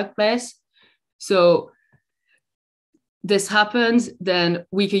at the workplace. So this happens, then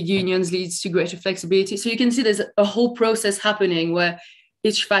weaker unions leads to greater flexibility. So you can see there's a whole process happening where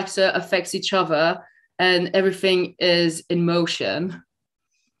each factor affects each other and everything is in motion.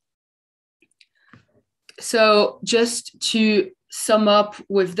 So just to sum up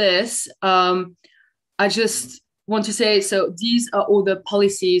with this, I just want to say, so these are all the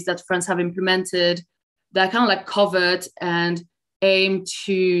policies that France have implemented that are kind of like covered and aim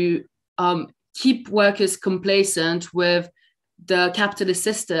to keep workers complacent with the capitalist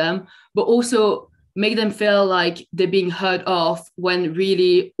system, but also make them feel like they're being heard of, when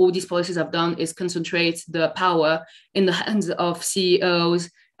really all these policies have done is concentrate the power in the hands of CEOs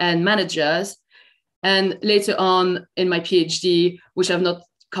and managers. And later on in my PhD, which I've not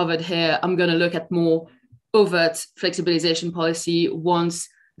covered here, I'm going to look at more overt flexibilization policy once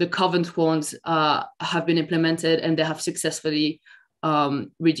the covert ones have been implemented and they have successfully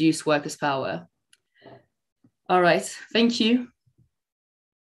reduced workers' power. All right, thank you.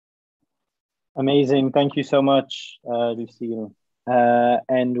 Amazing, thank you so much, Lucile.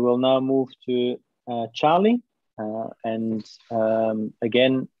 And we'll now move to Charlie.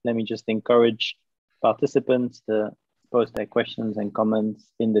 Again, let me just encourage participants to post their questions and comments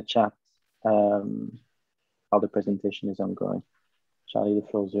in the chat while the presentation is ongoing. Charlie, the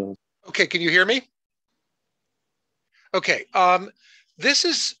floor is yours. Okay, can you hear me? Okay, this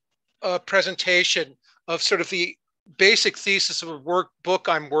is a presentation of sort of the basic thesis of a book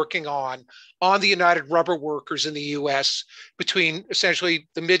I'm working on the United Rubber Workers in the US between essentially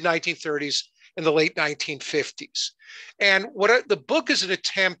the mid-1930s and the late 1950s. And what the book is an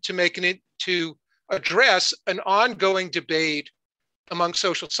attempt to address an ongoing debate among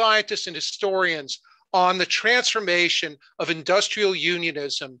social scientists and historians on the transformation of industrial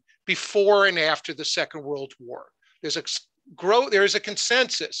unionism before and after the Second World War. There is a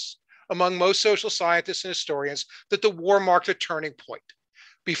consensus among most social scientists and historians that the war marked a turning point.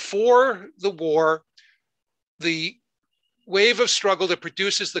 Before the war, the wave of struggle that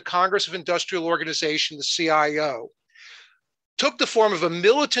produces the Congress of Industrial Organization, the CIO, took the form of a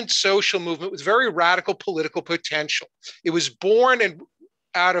militant social movement with very radical political potential. It was born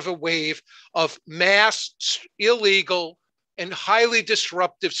out of a wave of mass, illegal, and highly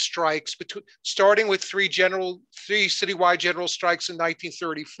disruptive strikes, starting with three citywide general strikes in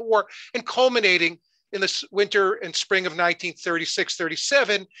 1934 and culminating in the winter and spring of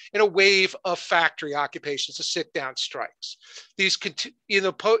 1936-37 in a wave of factory occupations, the sit-down strikes.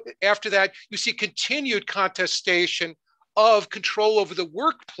 After that, you see continued contestation of control over the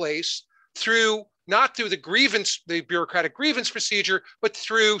workplace not through the bureaucratic grievance procedure, but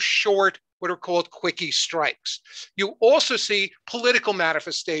through short, what are called quickie strikes. You also see political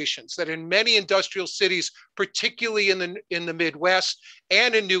manifestations that in many industrial cities, particularly in the Midwest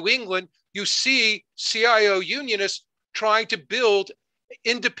and in New England, you see CIO unionists trying to build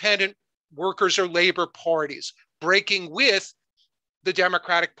independent workers or labor parties, breaking with the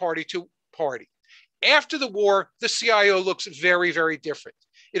Democratic Party. After the war, the CIO looks very, very different.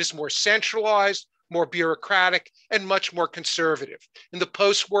 It is more centralized, more bureaucratic, and much more conservative. In the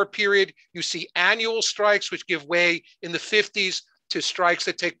post-war period, you see annual strikes, which give way in the 50s to strikes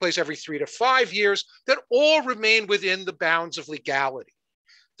that take place every 3 to 5 years, that all remain within the bounds of legality.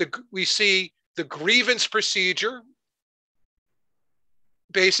 We see the grievance procedure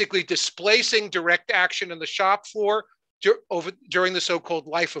basically displacing direct action on the shop floor during the so-called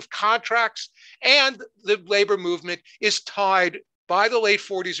life of contracts. And the labor movement is tied by the late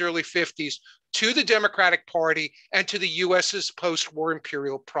 40s, early 50s to the Democratic Party and to the US's post-war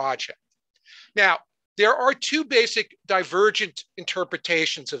imperial project. Now, there are two basic divergent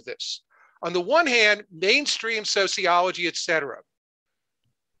interpretations of this. On the one hand, mainstream sociology, et cetera,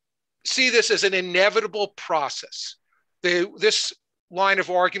 see this as an inevitable process. This line of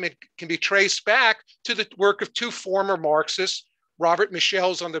argument can be traced back to the work of two former Marxists, Robert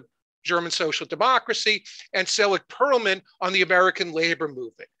Michels on the German social democracy and Selig Perlman on the American labor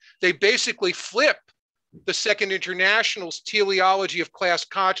movement. They basically flip the Second International's teleology of class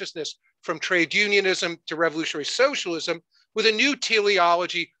consciousness from trade unionism to revolutionary socialism with a new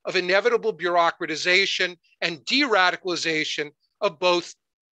teleology of inevitable bureaucratization and de-radicalization of both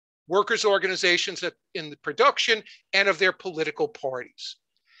workers' organizations in the production and of their political parties.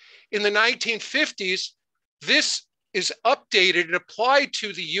 In the 1950s, this is updated and applied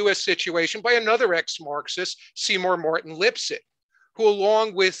to the US situation by another ex-Marxist, Seymour Martin Lipset, who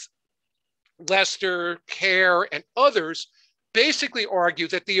along with Lester, Kerr, and others basically argue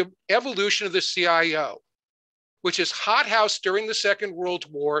that the evolution of the CIO, which is hothoused during the Second World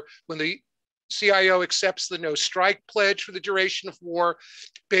War when the CIO accepts the no-strike pledge for the duration of war,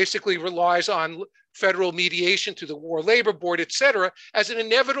 basically relies on federal mediation through the War Labor Board, et cetera, as an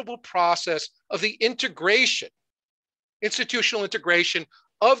inevitable process of the integration, institutional integration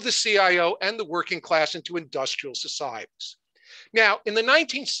of the CIO and the working class into industrial societies. Now, in the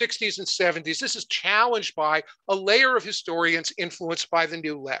 1960s and 70s, this is challenged by a layer of historians influenced by the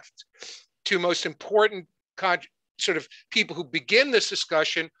New Left. Two most important sort of people who begin this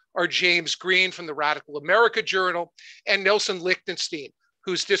discussion are James Green from the Radical America Journal and Nelson Lichtenstein,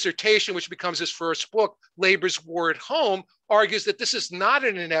 whose dissertation, which becomes his first book, Labor's War at Home, argues that this is not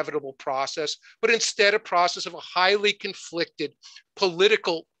an inevitable process, but instead a process of a highly conflicted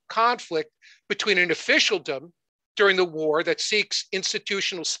political conflict between an officialdom during the war that seeks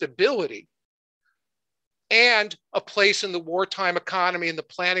institutional stability and a place in the wartime economy and the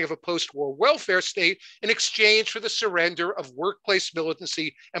planning of a post-war welfare state in exchange for the surrender of workplace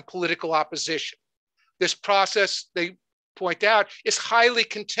militancy and political opposition. This process, they point out, is highly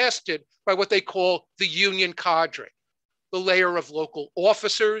contested by what they call the union cadre, the layer of local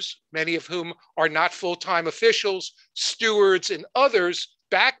officers, many of whom are not full-time officials, stewards, and others,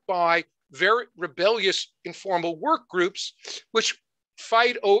 backed by very rebellious informal work groups, which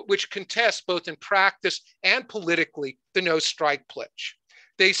contest both in practice and politically the no-strike pledge.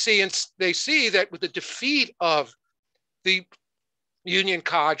 They see that with the defeat of the union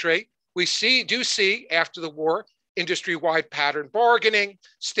cadre, we do see after the war industry-wide pattern bargaining,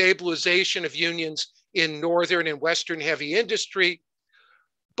 stabilization of unions in northern and western heavy industry,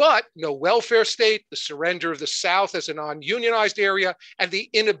 but no welfare state, the surrender of the South as a non-unionized area, and the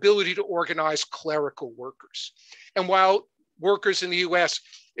inability to organize clerical workers. And while workers in the US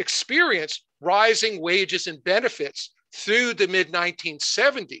experienced rising wages and benefits through the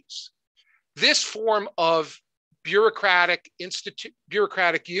mid-1970s, this form of bureaucratic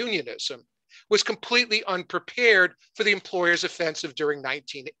unionism was completely unprepared for the employers' offensive from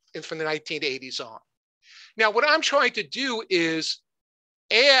the 1980s on. Now, what I'm trying to do is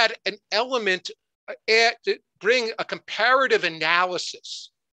add an element, to bring a comparative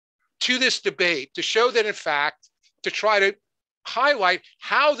analysis to this debate to show that, in fact, to try to highlight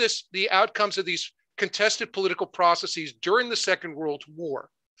how the outcomes of these contested political processes during the Second World War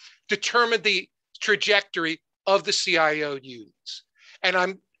determined the trajectory of the CIO unions.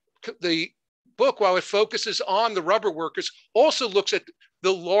 And the book, while it focuses on the rubber workers, also looks at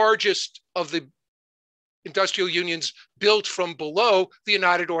the largest of the industrial unions built from below, the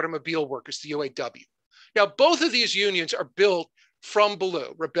United Automobile Workers, the UAW. Now, both of these unions are built from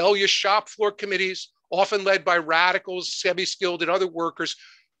below, rebellious shop floor committees, often led by radicals, semi-skilled, and other workers,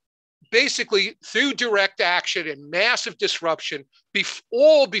 basically through direct action and massive disruption,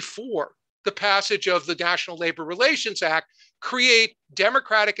 all before the passage of the National Labor Relations Act, create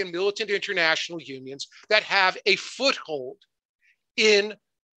democratic and militant international unions that have a foothold in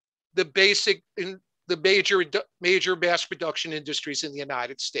the major mass production industries in the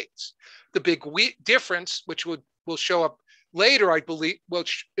United States. The big difference, which will show up later, I believe,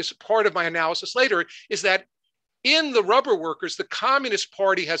 which is part of my analysis later, is that in the rubber workers, the Communist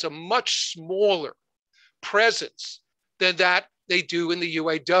Party has a much smaller presence than that they do in the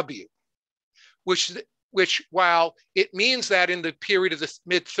UAW, which while it means that in the period of the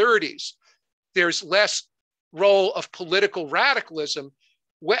mid-30s, there's less role of political radicalism,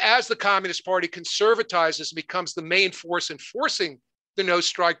 as the Communist Party conservatizes and becomes the main force enforcing the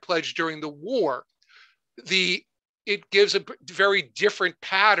no-strike pledge during the war, the it gives a very different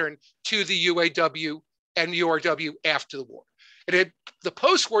pattern to the UAW and URW after the war. And in the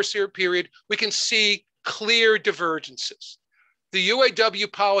post-war period, we can see clear divergences. The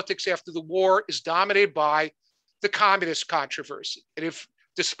UAW politics after the war is dominated by the communist controversy. And if,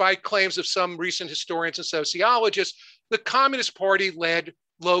 despite claims of some recent historians and sociologists, the Communist Party led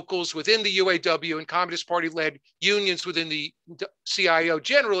locals within the UAW and Communist Party led unions within the CIO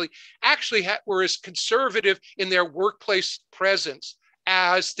generally actually were as conservative in their workplace presence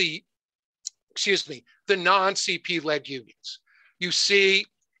as the non-CP led unions. You see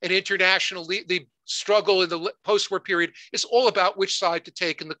an international, the struggle in the post-war period is all about which side to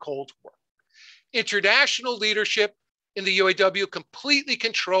take in the Cold War. International leadership in the UAW completely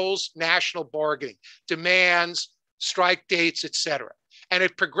controls national bargaining, demands, strike dates, etc. And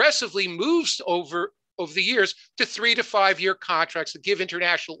it progressively moves over the years to 3 to 5 year contracts that give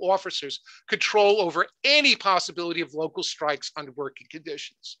international officers control over any possibility of local strikes under working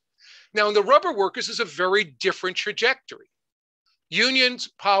conditions. Now, in the rubber workers is a very different trajectory. Unions,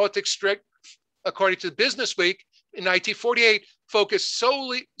 politics, strict, according to Business Week in 1948, focused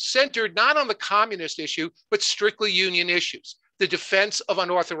solely centered not on the communist issue, but strictly union issues, the defense of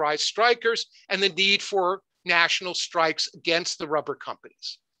unauthorized strikers and the need for national strikes against the rubber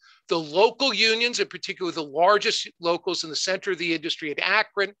companies. The local unions, in particular the largest locals in the center of the industry at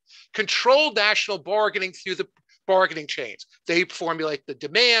Akron, controlled national bargaining through the bargaining chains. They formulate the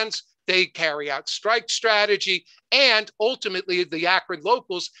demands, they carry out strike strategy, and ultimately the Akron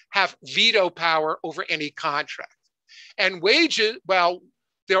locals have veto power over any contract. And wages, well,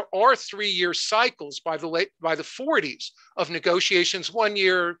 there are 3-year cycles by the 40s of negotiations 1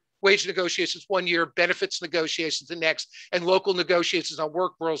 year, wage negotiations 1 year, benefits negotiations the next, and local negotiations on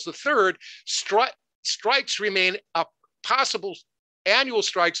work rules the third. Strikes remain a possible, annual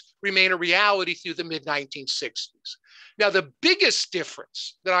strikes remain a reality through the mid-1960s. Now, the biggest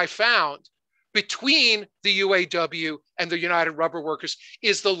difference that I found between the UAW and the United Rubber Workers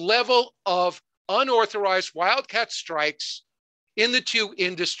is the level of unauthorized wildcat strikes in the two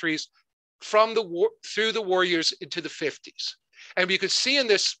industries from the war, through the war years into the 50s. And you can see in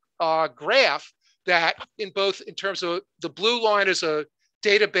this graph that in terms of the blue line is a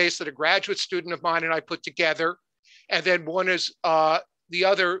database that a graduate student of mine and I put together. And then one is, the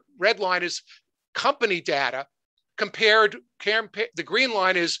other red line is company data the green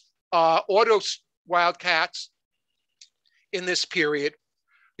line is auto wildcats in this period.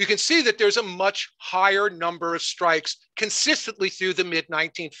 You can see that there's a much higher number of strikes consistently through the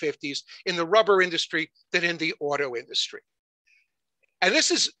mid-1950s in the rubber industry than in the auto industry. And this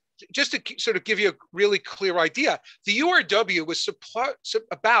is just to sort of give you a really clear idea. The URW was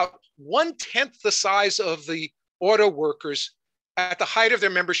about 1/10 the size of the auto workers at the height of their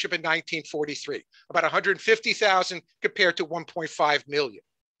membership in 1943, about 150,000 compared to 1.5 million.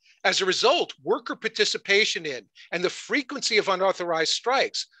 As a result, worker participation in and the frequency of unauthorized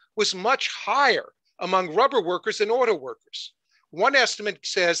strikes was much higher among rubber workers than auto workers. One estimate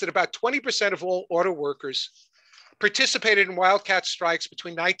says that about 20% of all auto workers participated in wildcat strikes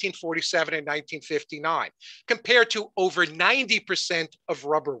between 1947 and 1959, compared to over 90% of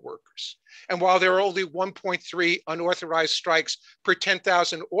rubber workers. And while there are only 1.3 unauthorized strikes per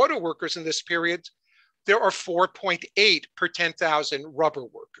 10,000 auto workers in this period, there are 4.8 per 10,000 rubber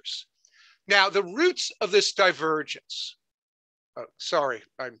workers. Now, the roots of this divergence, sorry,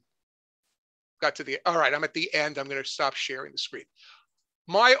 all right, I'm at the end, I'm gonna stop sharing the screen.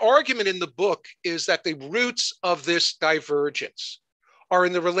 My argument in the book is that the roots of this divergence are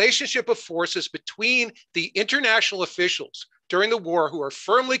in the relationship of forces between the international officials during the war who are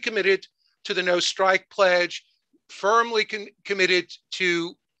firmly committed to the no-strike pledge, firmly committed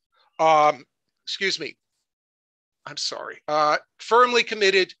to, firmly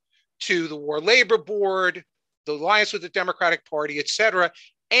committed to the War Labor Board, the alliance with the Democratic Party, et cetera,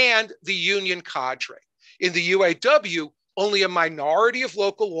 and the union cadre. In the UAW, only a minority of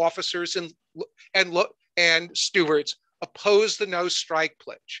local officers and stewards opposed the no-strike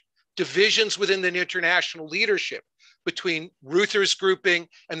pledge. Divisions within the international leadership between Reuther's grouping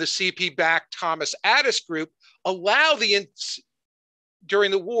and the CP-backed Thomas Addis group allow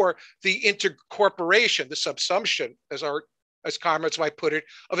during the war, the intercorporation, the subsumption, as comrades might put it,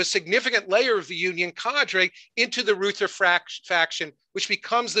 of a significant layer of the union cadre into the Reuther faction, which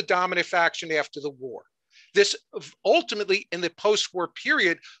becomes the dominant faction after the war. This ultimately, in the post-war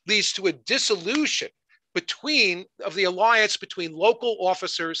period, leads to a dissolution of the alliance between local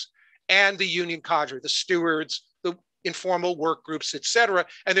officers and the union cadre, the stewards, the informal work groups, et cetera,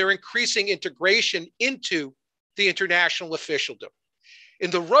 and their increasing integration into the international officialdom.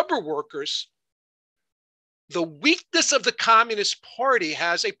 In the rubber workers, the weakness of the Communist Party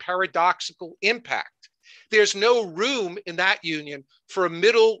has a paradoxical impact. There's no room in that union for a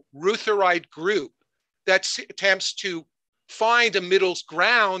middle Rutherite group that attempts to find a middle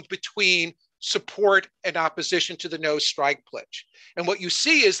ground between support and opposition to the no-strike pledge. And what you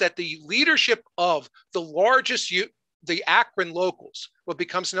see is that the leadership of the largest, the Akron locals, what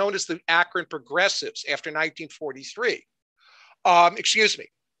becomes known as the Akron progressives after 1943,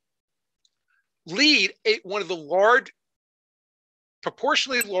 lead one of the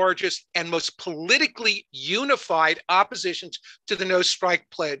proportionally largest and most politically unified oppositions to the no-strike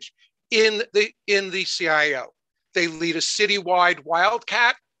pledge in the CIO. They lead a citywide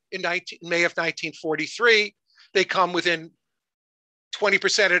wildcat in May of 1943. They come within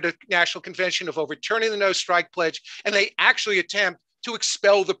 20% at a national convention of overturning the no-strike pledge, and they actually attempt to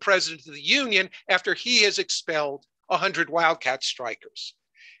expel the president of the union after he has expelled 100 wildcat strikers.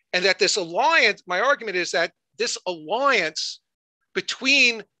 And that this alliance, my argument is that this alliance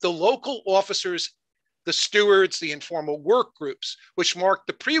between the local officers, the stewards, the informal work groups, which marked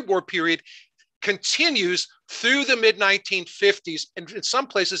the pre-war period, continues through the mid-1950s and in some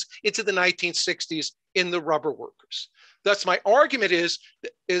places into the 1960s in the rubber workers. Thus, my argument is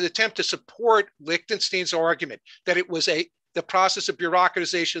an attempt to support Lichtenstein's argument that it was the process of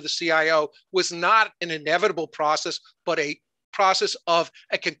bureaucratization of the CIO was not an inevitable process, but a process of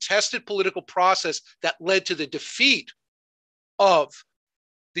a contested political process that led to the defeat of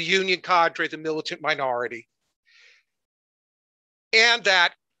the union cadre, the militant minority. And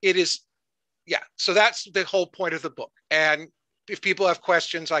that it is, so that's the whole point of the book. And if people have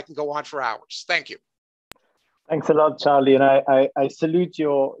questions, I can go on for hours. Thank you. Thanks a lot, Charlie. And I salute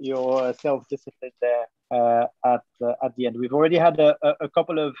your self-discipline there at the end. We've already had a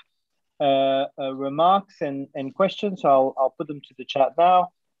couple of remarks and questions, so I'll put them to the chat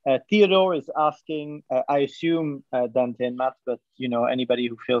now. Theodore is asking, I assume Dante and Matt, but anybody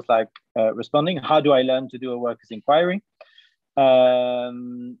who feels like responding, how do I learn to do a workers' inquiry?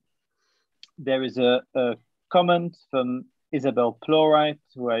 There is a comment from Isabelle Plowright,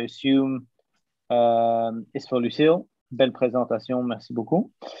 who I assume is for Lucile. Belle présentation, merci beaucoup.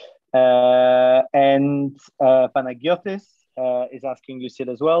 And Panagiotis is asking Lucile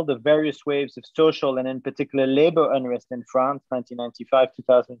as well, the various waves of social and in particular labor unrest in France, 1995,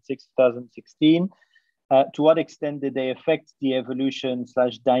 2006, 2016, to what extent did they affect the evolution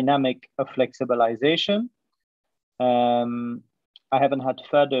 / dynamic of flexibilization? I haven't had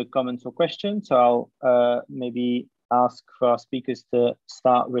further comments or questions, so I'll maybe ask for our speakers to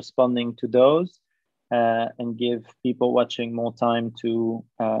start responding to those and give people watching more time to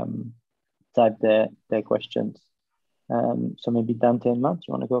type their questions. So maybe Dante and Matt,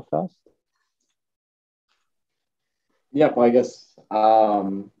 you want to go first? Yep, I guess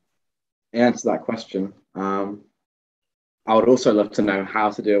answer that question. I would also love to know how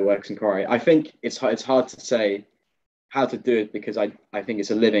to do a works inquiry. I think it's hard to say how to do it because I think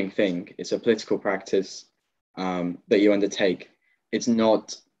it's a living thing. It's a political practice that you undertake. It's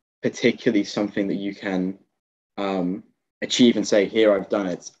not particularly something that you can achieve and say, here, I've done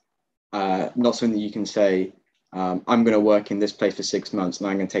it. Not something that you can say, I'm going to work in this place for 6 months and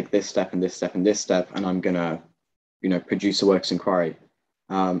I'm going to take this step and this step and this step and I'm going to, produce a works inquiry.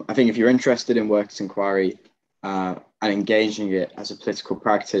 I think if you're interested in works inquiry and engaging it as a political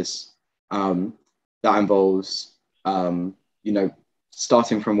practice, that involves,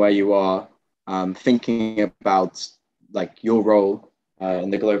 starting from where you are, thinking about like your role in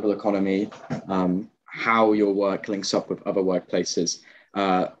the global economy, how your work links up with other workplaces,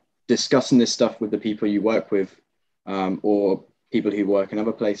 discussing this stuff with the people you work with or people who work in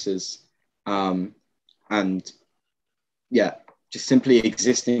other places, and just simply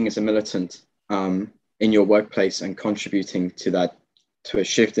existing as a militant in your workplace and contributing to a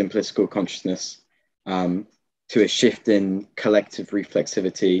shift in political consciousness, to a shift in collective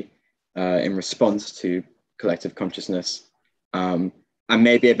reflexivity in response to collective consciousness. And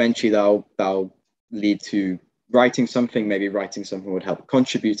maybe eventually that'll lead to writing something. Maybe writing something would help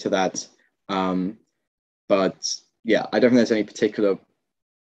contribute to that. But yeah, I don't think there's any particular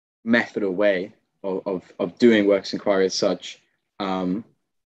method or way of doing works inquiry as such. And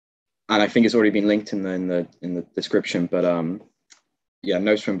I think it's already been linked in the description. But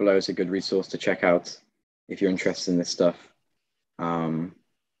Notes from Below is a good resource to check out if you're interested in this stuff. I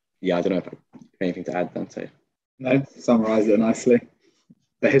don't know if anything to add, Dante. No, summarize it nicely.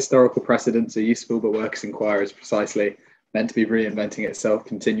 The historical precedents are useful, but works inquiry is precisely meant to be reinventing itself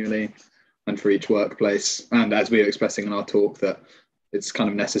continually and for each workplace. And as we were expressing in our talk, that it's kind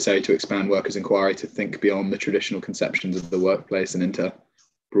of necessary to expand workers' inquiry to think beyond the traditional conceptions of the workplace and into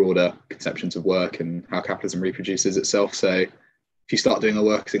broader conceptions of work and how capitalism reproduces itself. So if you start doing a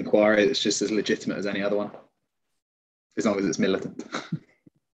workers' inquiry, it's just as legitimate as any other one, as long as it's militant.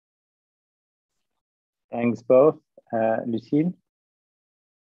 Thanks both. Lucile?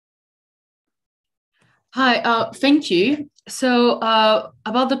 Hi, thank you. So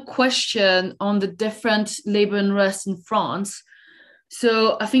about the question on the different labor unrest in France.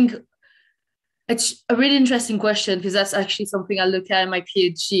 So I think it's a really interesting question because that's actually something I look at in my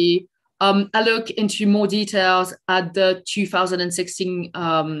PhD. I look into more details at the 2016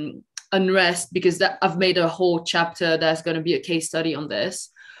 unrest because I've made a whole chapter that's going to be a case study on this.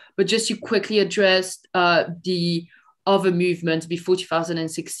 But just to quickly address the other movement before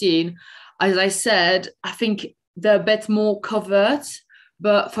 2016, as I said, I think they're a bit more covert.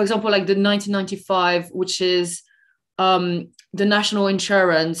 But for example, like the 1995, which is the national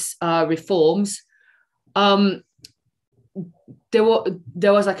insurance reforms, there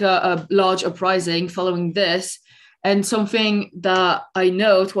was like a large uprising following this. And something that I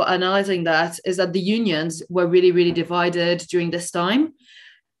note while analyzing that is that the unions were really, really divided during this time,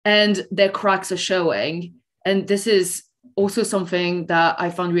 and their cracks are showing. And this is also something that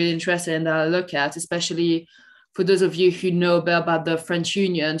I found really interesting that I look at, especially for those of you who know a bit about the French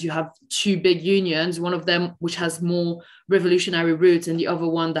unions. You have two big unions, one of them which has more revolutionary roots and the other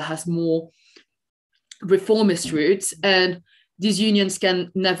one that has more reformist roots. And these unions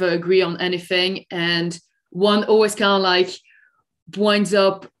can never agree on anything. And one always kind of like winds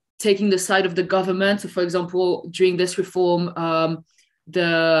up taking the side of the government. So for example, during this reform,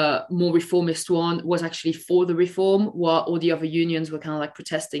 the more reformist one was actually for the reform, while all the other unions were kind of like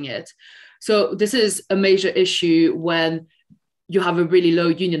protesting it. So this is a major issue when you have a really low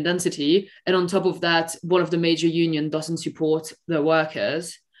union density. And on top of that, one of the major unions doesn't support the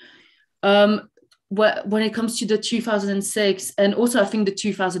workers. When it comes to the 2006, and also I think the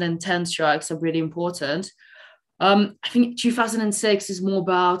 2010 strikes are really important. I think 2006 is more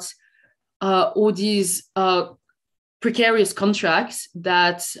about all these precarious contracts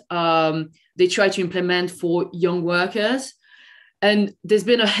that they try to implement for young workers. And there's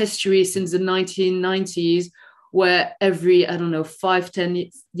been a history since the 1990s where every, I don't know, 5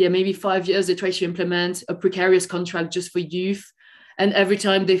 years, they try to implement a precarious contract just for youth. And every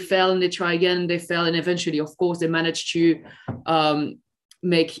time they fail and they try again, and they fail. And eventually, of course, they manage to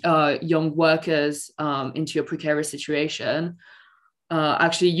make young workers into a precarious situation.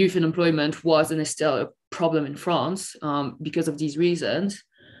 Actually, youth unemployment was and is still a problem in France because of these reasons.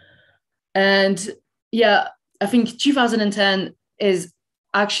 And yeah, I think 2010 is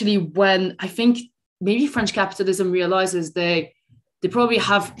actually when I think maybe French capitalism realizes they probably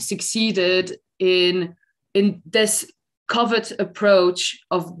have succeeded in this covert approach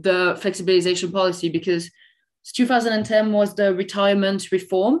of the flexibilization policy, because 2010 was the retirement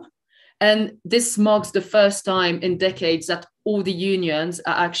reform. And this marks the first time in decades that all the unions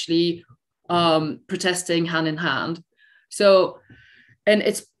are actually protesting hand in hand. So, and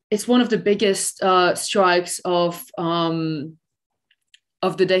it's one of the biggest strikes of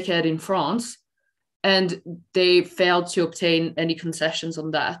the decade in France, and they failed to obtain any concessions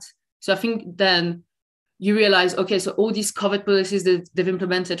on that. So I think then you realize, okay, so all these covert policies that they've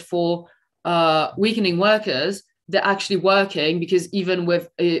implemented for weakening workers, they're actually working, because even with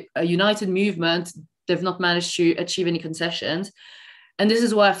a united movement, they've not managed to achieve any concessions. And this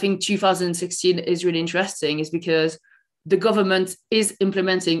is why I think 2016 is really interesting, is because the government is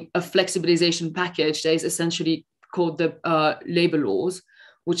implementing a flexibilization package that is essentially called the labor laws,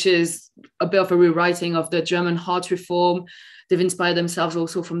 which is a bit of a rewriting of the German Hart reform. They've inspired themselves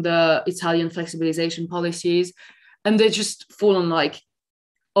also from the Italian flexibilization policies, and they just fallen like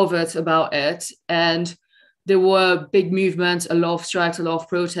overt about it. And there were big movements, a lot of strikes, a lot of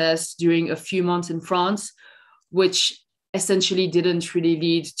protests during a few months in France, which essentially didn't really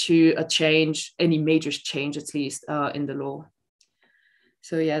lead to a change, any major change, at least in the law.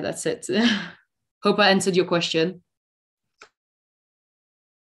 So yeah, that's it. Hope I answered your question.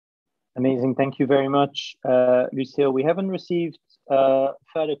 Amazing, thank you very much, Lucile. We haven't received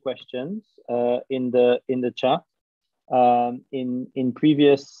further questions in the chat. In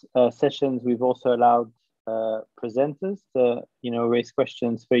previous sessions, we've also allowed presenters to raise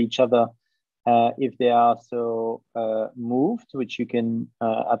questions for each other if they are so moved, which you can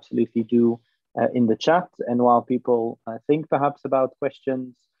absolutely do in the chat. And while people think perhaps about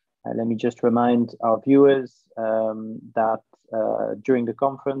questions, let me just remind our viewers that during the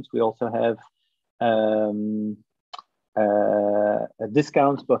conference, we also have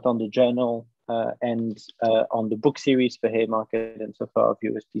discounts both on the journal and on the book series for Haymarket. And so for our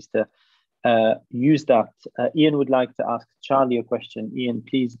viewers, please to use that. Ian would like to ask Charlie a question. Ian,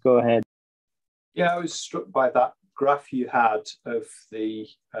 please go ahead. Yeah, I was struck by that graph you had of the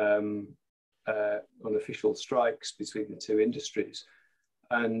unofficial strikes between the two industries.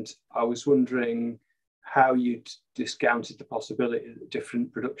 And I was wondering how you'd discounted the possibility that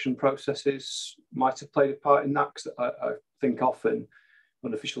different production processes might have played a part in that, because I think often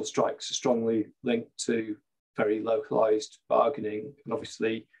unofficial strikes are strongly linked to very localized bargaining. And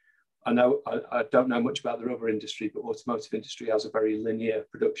obviously, I don't know much about the rubber industry, but automotive industry has a very linear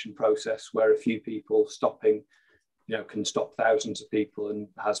production process where a few people stopping, can stop thousands of people and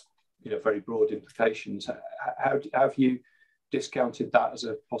has, very broad implications. How have you discounted that as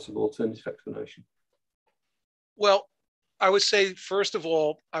a possible alternative explanation? Well, I would say, first of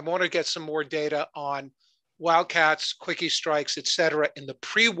all, I want to get some more data on wildcats, quickie strikes, et cetera, in the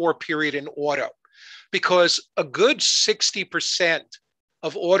pre-war period in auto, because a good 60%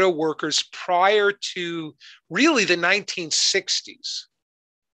 of auto workers prior to really the 1960s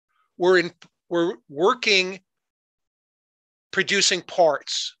were working producing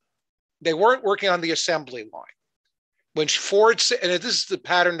parts. They weren't working on the assembly line. When Ford, and this is the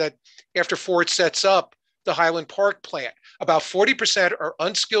pattern that after Ford sets up the Highland Park plant, about 40% are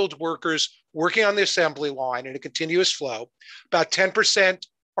unskilled workers working on the assembly line in a continuous flow. About 10%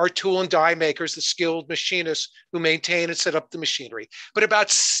 are tool and die makers, the skilled machinists who maintain and set up the machinery. But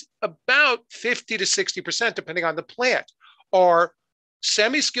about 50 to 60%, depending on the plant, are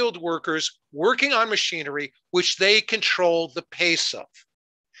semi-skilled workers working on machinery, which they control the pace of.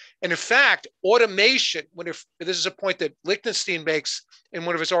 And in fact, automation, this is a point that Lichtenstein makes in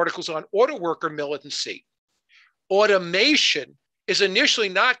one of his articles on auto worker militancy, automation is initially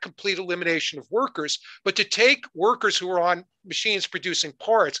not complete elimination of workers, but to take workers who are on machines producing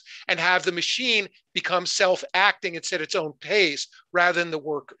parts and have the machine become self-acting and set its own pace rather than the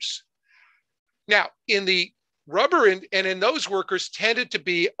workers. Now, in the rubber and in those workers tended to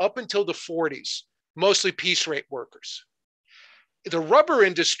be up until the 40s, mostly piece rate workers. The rubber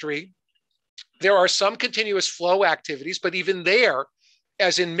industry, there are some continuous flow activities, but even there,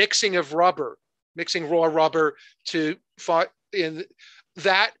 as in mixing of rubber, mixing raw rubber to in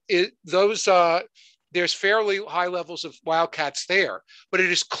that there's fairly high levels of wildcats there, but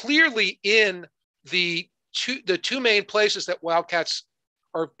it is clearly in the two main places that wildcats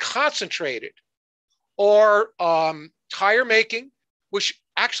are concentrated are tire making, which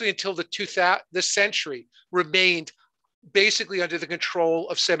actually until this century remained basically under the control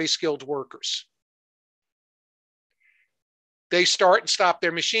of semi-skilled workers. They start and stop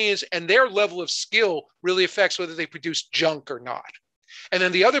their machines, and their level of skill really affects whether they produce junk or not. And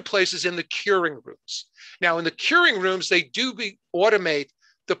then the other place is in the curing rooms. Now, in the curing rooms, they do automate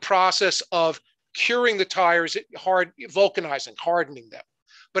the process of curing the tires, vulcanizing, hardening them.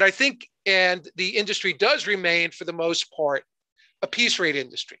 But I think, and the industry does remain, for the most part, a piece rate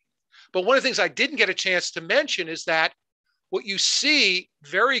industry. But one of the things I didn't get a chance to mention is that what you see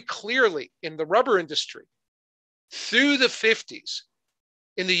very clearly in the rubber industry through the 50s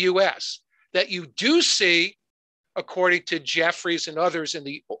in the US, that you do see, according to Jeffries and others in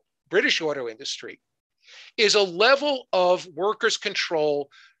the British auto industry, is a level of workers' control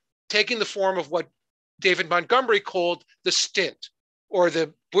taking the form of what David Montgomery called the stint, or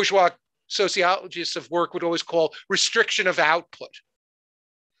the bourgeois sociologists of work would always call restriction of output.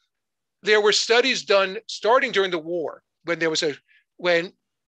 There were studies done starting during the war when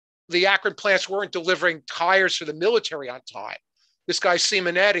the Akron plants weren't delivering tires for the military on time. This guy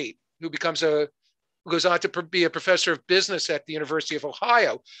Simonetti, who goes on to be a professor of business at the University of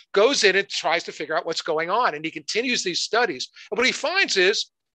Ohio, goes in and tries to figure out what's going on. And he continues these studies. And what he finds is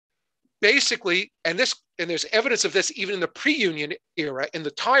basically, and there's evidence of this even in the pre-union era in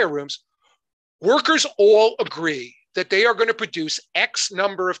the tire rooms, workers all agree that they are going to produce X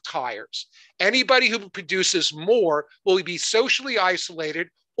number of tires. Anybody who produces more will be socially isolated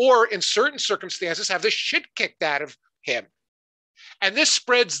or in certain circumstances have the shit kicked out of him. And this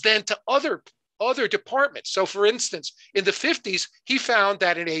spreads then to other departments. So for instance, in the 50s, he found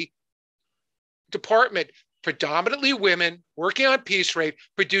that in a department, predominantly women working on piece rate,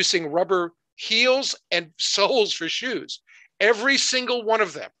 producing rubber heels and soles for shoes, every single one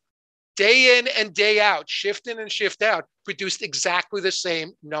of them, day in and day out, shift in and shift out, produced exactly the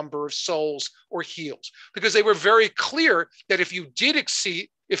same number of soles or heels, because they were very clear that if you did exceed,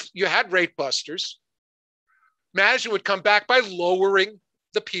 if you had rate busters, management would come back by lowering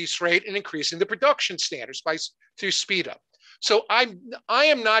the piece rate and increasing the production standards through speed up. So I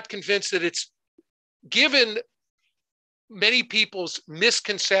am not convinced that it's, given many people's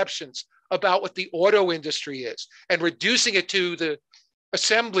misconceptions about what the auto industry is and reducing it to the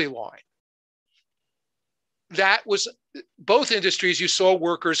assembly line, that was both industries. You saw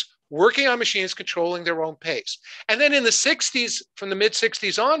workers working on machines, controlling their own pace. And then in the 60s, from the mid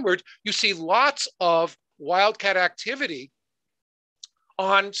 60s onward, you see lots of wildcat activity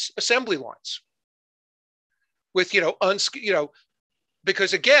on assembly lines with,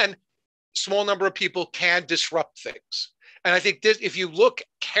 because again, small number of people can disrupt things. And I think this, if you look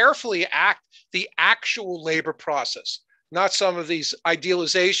carefully at the actual labor process, not some of these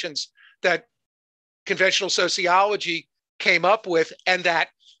idealizations that conventional sociology came up with, and that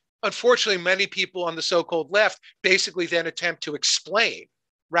unfortunately many people on the so-called left basically then attempt to explain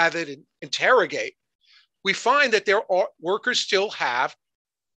rather than interrogate, we find that there are workers still have,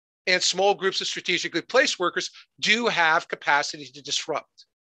 and small groups of strategically placed workers do have capacity to disrupt.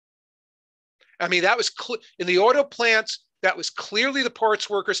 I mean, that was in the auto plants, that was clearly the parts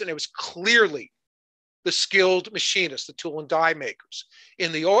workers, and it was clearly the skilled machinists, the tool and die makers.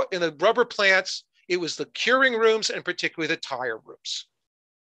 In the rubber plants, it was the curing rooms and particularly the tire rooms.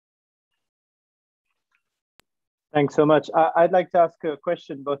 Thanks so much. I'd like to ask a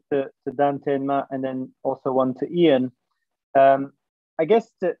question both to Dante and Matt, and then also one to Ian. I guess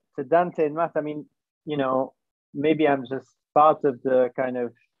to Dante and Matt, I mean, maybe I'm just part of the kind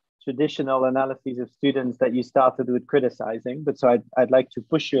of traditional analyses of students that you started with criticizing, but so I'd like to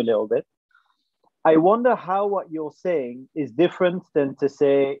push you a little bit. I wonder how what you're saying is different than to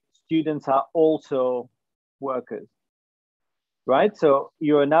say students are also workers, right? So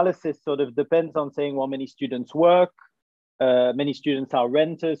your analysis sort of depends on saying, well, many students work, many students are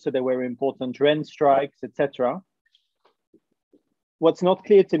renters, so there were important rent strikes, etc. What's not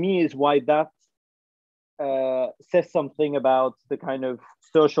clear to me is why that says something about the kind of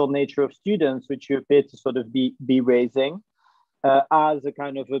social nature of students, which you appear to sort of be raising as a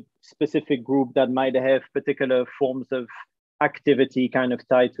kind of a specific group that might have particular forms of activity kind of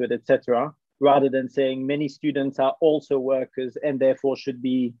tied to it, etc., rather than saying many students are also workers and therefore should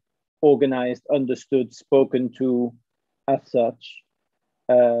be organized, understood, spoken to as such.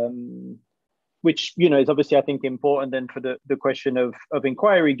 Which, is obviously, I think, important then for the question of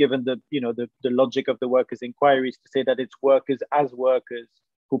inquiry, given the logic of the workers' inquiries, to say that it's workers as workers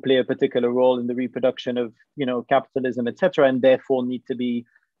who play a particular role in the reproduction of, capitalism, etc., and therefore need to be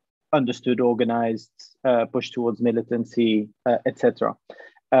understood, organized, pushed towards militancy, etc.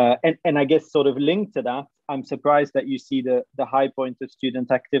 And I guess sort of linked to that, I'm surprised that you see the high point of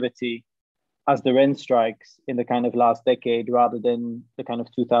student activity as the rent strikes in the kind of last decade rather than the kind of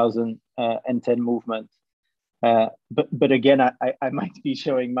 2010 movement. But again, I might be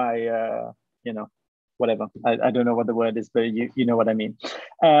showing my, whatever. I don't know what the word is, but you know what I mean.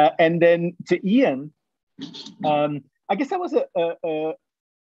 And then to Ian, I guess that was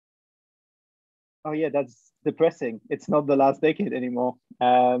oh yeah, that's depressing. It's not the last decade anymore.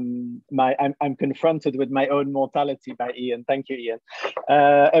 I'm confronted with my own mortality by Ian. Thank you, Ian.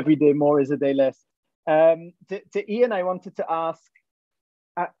 Every day more is a day less. To Ian, I wanted to ask.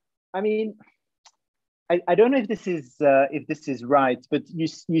 I mean, I don't know if this is right, but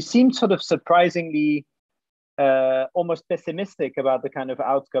you seem sort of surprisingly almost pessimistic about the kind of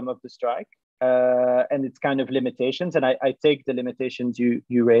outcome of the strike and its kind of limitations. And I take the limitations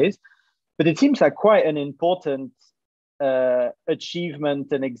you raised. But it seems like quite an important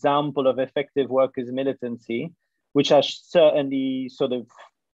achievement, an example of effective workers' militancy, which are certainly sort of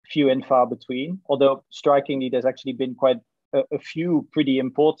few and far between. Although strikingly, there's actually been quite a few pretty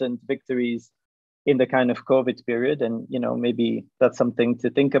important victories in the kind of COVID period. And, maybe that's something to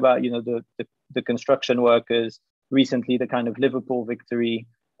think about, the construction workers, recently the kind of Liverpool victory,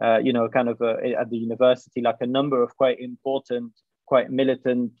 at the university, like a number of quite important, quite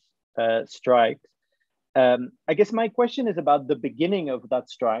militant strikes. I guess my question is about the beginning of that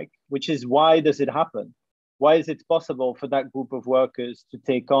strike, which is why does it happen? Why is it possible for that group of workers to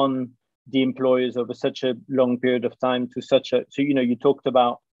take on the employers over such a long period of time to such a, so, you talked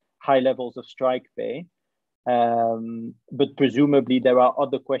about high levels of strike pay, but presumably there are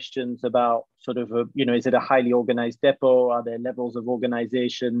other questions about sort of, is it a highly organized depot? Are there levels of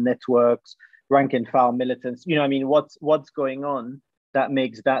organization, networks, rank and file militants? What's going on that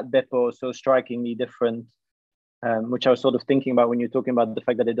makes that depot so strikingly different, which I was sort of thinking about when you're talking about the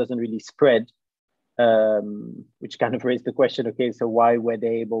fact that it doesn't really spread, which kind of raised the question, okay, so why were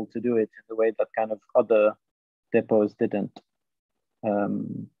they able to do it in the way that kind of other depots didn't?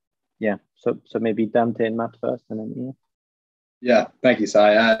 So maybe Dante and Matt first, and then Ian. Yeah, thank you, Si.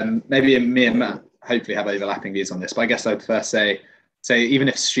 Maybe me and Matt hopefully have overlapping views on this, but I guess I'd first say even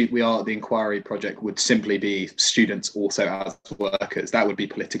if the inquiry project would simply be students also as workers, that would be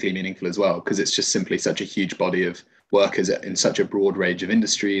politically meaningful as well, because it's just simply such a huge body of workers in such a broad range of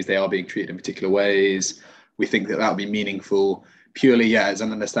industries. They are being treated in particular ways. we think that would be meaningful purely, as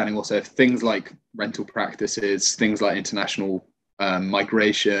an understanding also of things like rental practices, things like international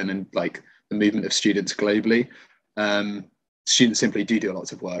migration, and like the movement of students globally. Students simply do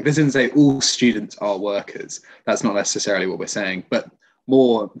lots of work. This isn't to say all students are workers. That's not necessarily what we're saying. But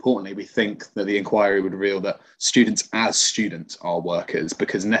more importantly, we think that the inquiry would reveal that students as students are workers,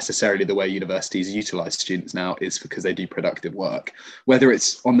 because necessarily the way universities utilize students now is because they do productive work. Whether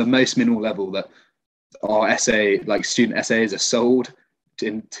it's on the most minimal level that our essay, like student essays, are sold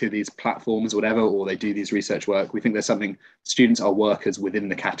into these platforms or whatever, or they do these research work, we think there's something, students are workers within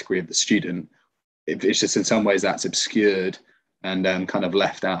the category of the student. It's just in some ways that's obscured and kind of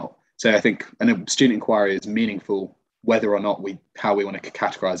left out. So I think a student inquiry is meaningful whether or not how we want to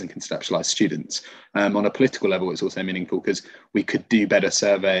categorize and conceptualize students. On a political level, it's also meaningful because we could do better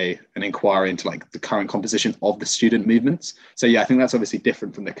survey and inquiry into like the current composition of the student movements. So I think that's obviously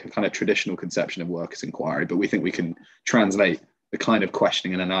different from the kind of traditional conception of workers' inquiry, but we think we can translate the kind of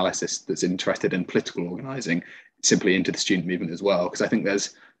questioning and analysis that's interested in political organizing simply into the student movement as well. Because I think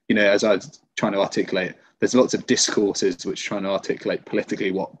there's, as I was trying to articulate, there's lots of discourses which are trying to articulate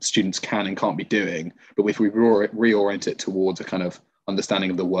politically what students can and can't be doing. But if we reorient it towards a kind of understanding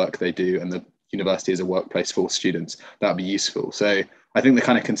of the work they do and the university as a workplace for students, that would be useful. So I think the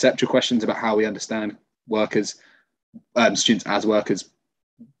kind of conceptual questions about how we understand workers, students as workers,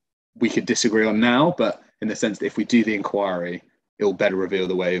 we could disagree on now, but in the sense that if we do the inquiry, it will better reveal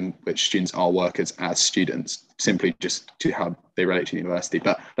the way in which students are workers as students, simply just to how they relate to the university.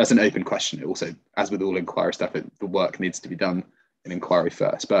 But that's an open question. It also, as with all inquiry stuff, the work needs to be done in inquiry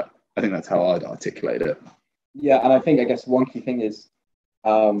first. But I think that's how I'd articulate it. Yeah, and I guess one key thing is,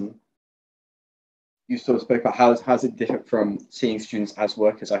 you sort of spoke about how's it different from seeing students as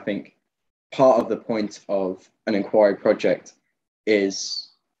workers. I think part of the point of an inquiry project is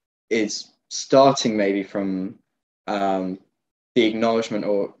starting maybe from the acknowledgement,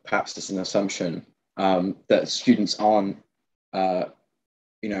 or perhaps it's an assumption, that students aren't, a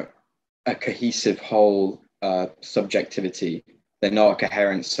cohesive whole subjectivity. They're not a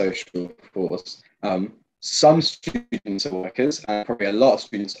coherent social force. Some students are workers, and probably a lot of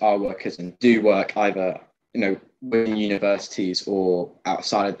students are workers and do work either, within universities or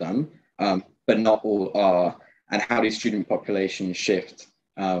outside of them, but not all are. And how do student populations shift?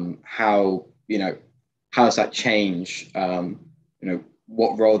 How does that change?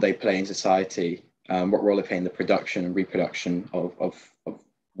 What role they play in society, what role they play in the production and reproduction of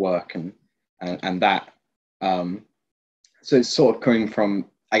work and that. So it's sort of coming from,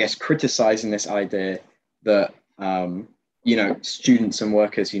 I guess, criticizing this idea that, students and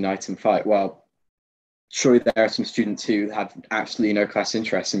workers unite and fight. Well, surely there are some students who have absolutely no class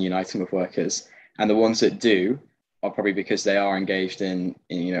interest in uniting with workers. And the ones that do are probably because they are engaged in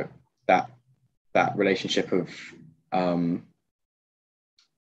that relationship of,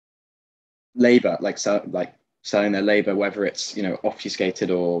 labor, like selling their labor, whether it's obfuscated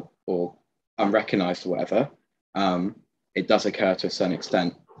or unrecognized or whatever. It does occur to a certain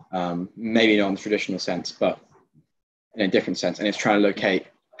extent, maybe not in the traditional sense, but in a different sense. And it's trying to locate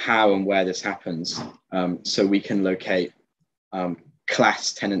how and where this happens, so we can locate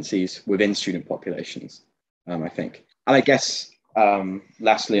class tendencies within student populations, I think. And I guess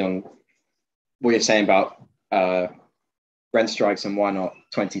lastly, on what you're saying about rent strikes and why not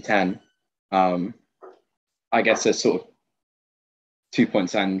 2010, I guess there's sort of 2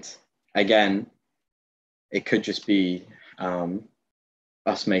 points, and again, it could just be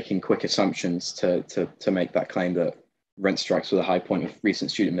us making quick assumptions to make that claim that rent strikes were the high point of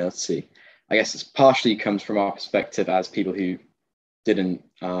recent student militancy. I guess it's partially comes from our perspective as people who didn't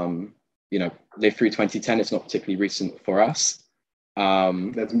live through 2010. It's not particularly recent for us.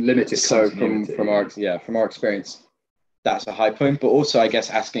 There's limited. So from our experience, that's a high point, but also I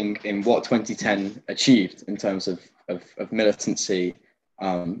guess asking in what 2010 achieved in terms of militancy.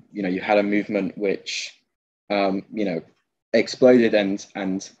 You had a movement which exploded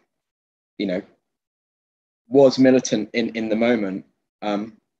and was militant in the moment, but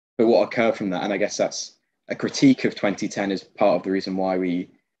what occurred from that, and I guess that's a critique of 2010, is part of the reason why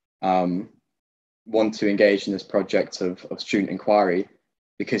we want to engage in this project of student inquiry,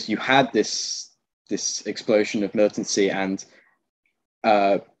 because you had this explosion of militancy and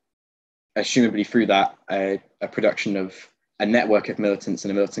assumably through that a production of a network of militants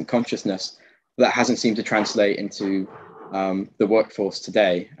and a militant consciousness that hasn't seemed to translate into the workforce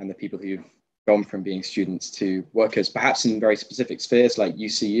today and the people who've gone from being students to workers, perhaps in very specific spheres like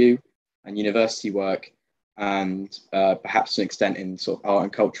UCU and university work, and perhaps to an extent in sort of art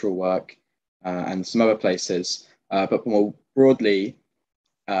and cultural work and some other places, but more broadly,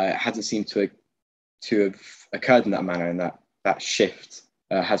 it hasn't seemed to to have occurred in that manner, and that shift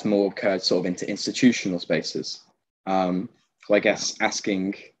has more occurred sort of into institutional spaces. So I guess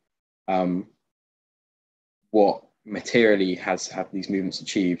asking what materially have these movements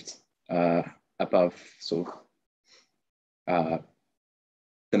achieved above sort of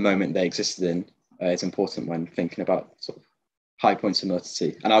the moment they existed in is important when thinking about sort of high points of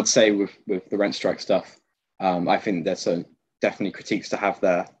modernity. And I would say with the rent strike stuff, I think there's definitely critiques to have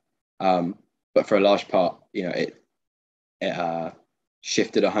there, but for a large part, you know, it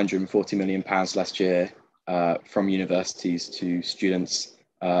shifted £140 million last year from universities to students.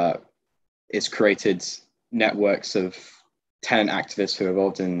 It's created networks of tenant activists who are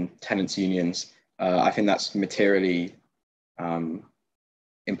involved in tenants' unions. I think that's materially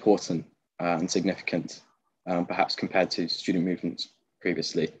important and significant, perhaps compared to student movements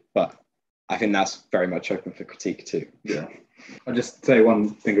previously. But I think that's very much open for critique too. Yeah. I'll just say one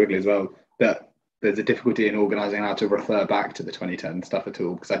thing quickly as well, that there's a difficulty in organising how to refer back to the 2010 stuff at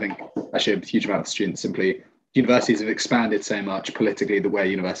all, because I think actually a huge amount of students simply, universities have expanded so much politically the way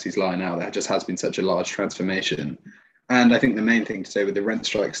universities lie now. There just has been such a large transformation. And I think the main thing to say with the rent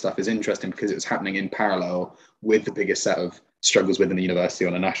strike stuff is interesting because it was happening in parallel with the biggest set of struggles within the university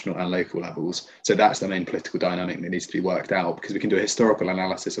on a national and local levels. So that's the main political dynamic that needs to be worked out, because we can do a historical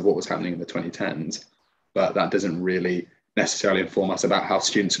analysis of what was happening in the 2010s, but that doesn't really necessarily inform us about how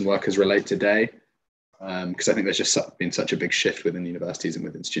students and workers relate today, because I think there's just been such a big shift within universities and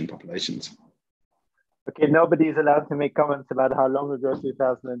within student populations. Okay, nobody is allowed to make comments about how long ago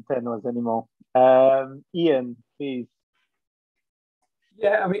 2010 was anymore. Ian, please.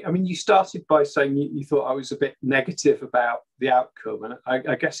 Yeah, I mean, you started by saying you thought I was a bit negative about the outcome, and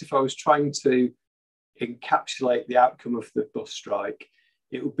I guess if I was trying to encapsulate the outcome of the bus strike,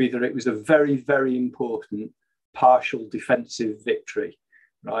 it would be that it was a very, very important partial defensive victory,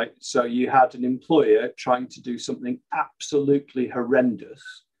 right? So you had an employer trying to do something absolutely horrendous,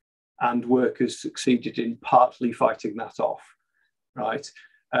 and workers succeeded in partly fighting that off, right?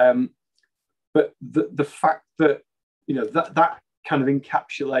 But the fact that, you know, that kind of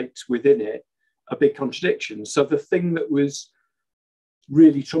encapsulates within it a big contradiction. So the thing that was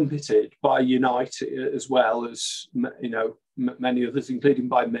really trumpeted by Unite, as well as, you know, many others, including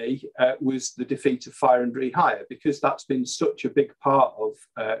by me, was the defeat of fire and rehire, because that's been such a big part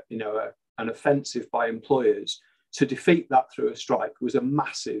of, you know, an offensive by employers. To defeat that through a strike was a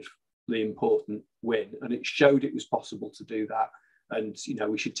massively important win, and it showed it was possible to do that. And, you know,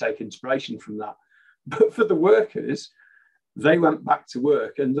 we should take inspiration from that. But for the workers, they went back to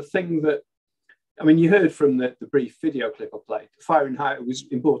work. And the thing that, I mean, you heard from the brief video clip I played, fire and hire was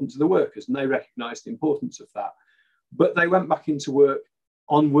important to the workers, and they recognised the importance of that. But they went back into work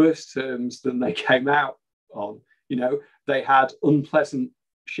on worse terms than they came out on. You know, they had unpleasant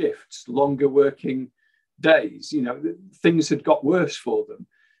shifts, longer working days, you know, things had got worse for them.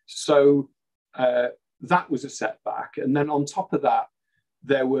 So that was a setback. And then on top of that,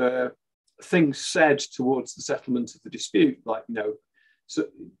 there were things said towards the settlement of the dispute, like, you know, so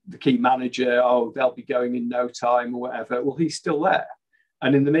the key manager, oh, they'll be going in no time or whatever. Well, he's still there.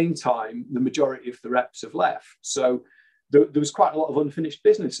 And in the meantime, the majority of the reps have left. So there was quite a lot of unfinished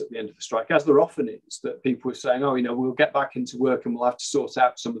business at the end of the strike, as there often is, that people were saying, oh, you know, we'll get back into work and we'll have to sort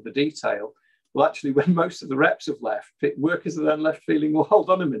out some of the detail. Well, actually, when most of the reps have left, workers are then left feeling, well, hold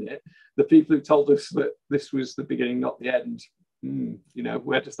on a minute. The people who told us that this was the beginning, not the end, you know,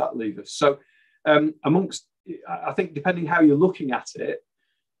 where does that leave us? So I think depending how you're looking at it,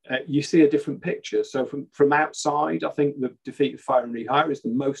 you see a different picture. So from outside, I think the defeat of fire and rehire is the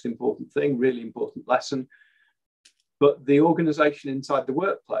most important thing, really important lesson. But the organisation inside the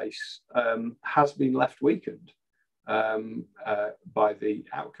workplace has been left weakened by the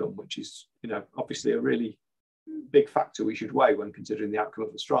outcome, which is, you know, obviously a really big factor we should weigh when considering the outcome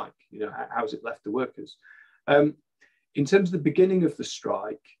of the strike. You know, how has it left the workers? In terms of the beginning of the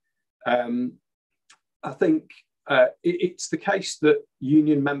strike, I think it's the case that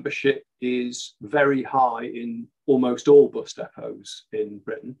union membership is very high in almost all bus depots in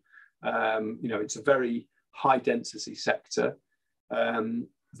Britain. You know, it's a very high density sector.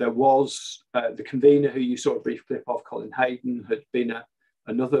 There was the convener who you saw a brief clip of, Colin Hayden, had been at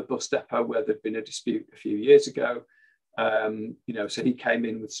another bus depot where there'd been a dispute a few years ago. You know, so he came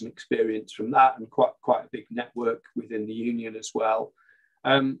in with some experience from that and quite a big network within the union as well.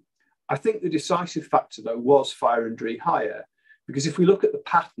 I think the decisive factor, though, was fire and rehire, because if we look at the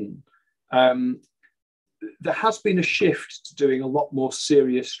pattern, there has been a shift to doing a lot more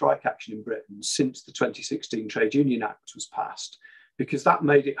serious strike action in Britain since the 2016 Trade Union Act was passed, because that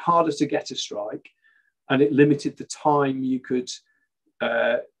made it harder to get a strike and it limited the time you could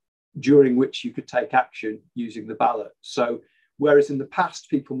during which you could take action using the ballot. So whereas in the past,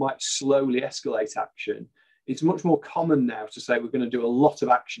 people might slowly escalate action, it's much more common now to say we're going to do a lot of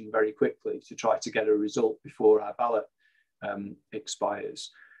action very quickly to try to get a result before our ballot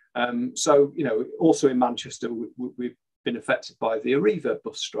expires. So, you know, also in Manchester, we've been affected by the Arriva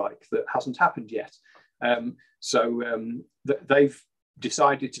bus strike that hasn't happened yet. They've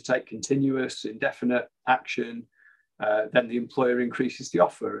decided to take continuous, indefinite action. Then the employer increases the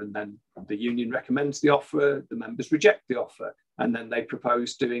offer, and then the union recommends the offer, the members reject the offer, and then they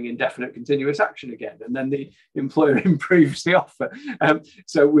propose doing indefinite continuous action again, and then the employer improves the offer.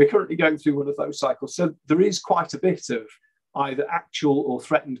 So we're currently going through one of those cycles. So there is quite a bit of either actual or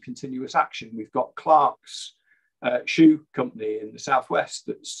threatened continuous action. We've got Clark's shoe company in the southwest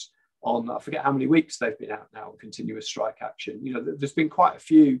that's on, I forget how many weeks they've been out now, continuous strike action. You know, there's been quite a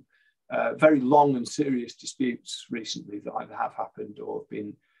few very long and serious disputes recently that either have happened or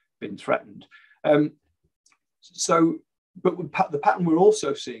been threatened. But the pattern we're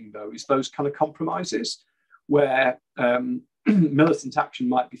also seeing, though, is those kind of compromises where militant action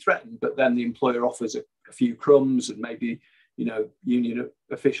might be threatened, but then the employer offers a few crumbs, and maybe, you know, union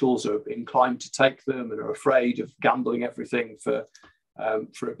officials are inclined to take them and are afraid of gambling everything for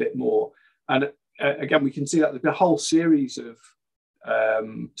a bit more. And again, we can see that there's been a whole series of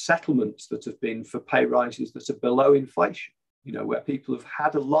settlements that have been for pay rises that are below inflation, you know, where people have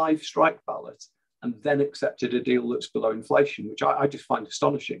had a live strike ballot and then accepted a deal that's below inflation, which I just find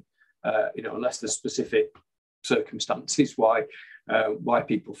astonishing, you know, unless there's specific circumstances why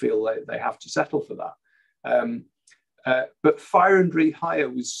people feel they have to settle for that. But fire and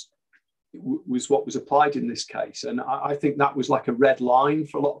rehire was what was applied in this case. And I think that was like a red line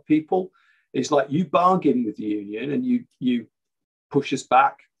for a lot of people. It's like, you bargain with the union and you push us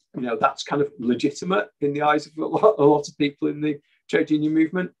back. You know, that's kind of legitimate in the eyes of a lot of people in the trade union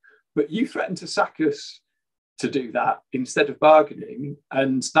movement. But you threaten to sack us to do that instead of bargaining,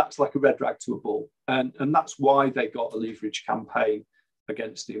 and that's like a red rag to a bull. And that's why they got a leverage campaign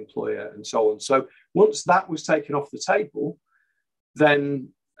against the employer and so on. So once that was taken off the table, then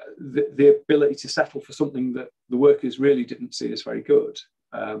the ability to settle for something that the workers really didn't see as very good,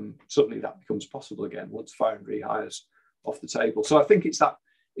 suddenly that becomes possible again once fire and rehire's off the table. So I think it's that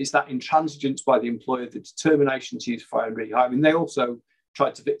intransigence by the employer, the determination to use fire and rehire. I mean, they also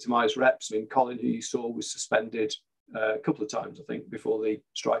tried to victimise reps. I mean, Colin, who you saw, was suspended a couple of times, I think, before the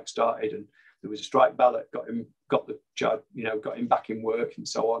strike started, and there was a strike ballot, got him back in work and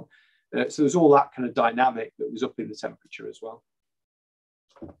so on. So there's all that kind of dynamic that was up in the temperature as well.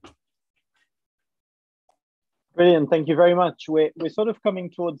 Brilliant, thank you very much. We're sort of coming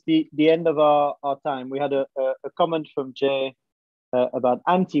towards the end of our time. We had a comment from Jay about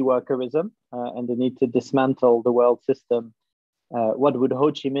anti-workerism and the need to dismantle the world system. What would Ho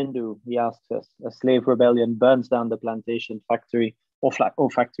Chi Minh do? He asks us. A slave rebellion burns down the plantation factory, or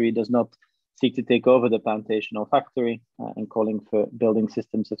factory does not seek to take over the plantation or factory, and calling for building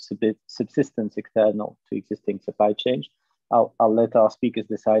systems of subsistence external to existing supply chains. I'll let our speakers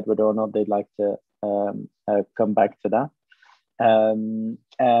decide whether or not they'd like to come back to that.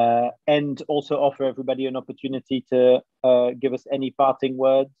 And also offer everybody an opportunity to give us any parting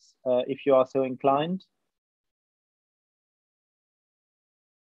words if you are so inclined.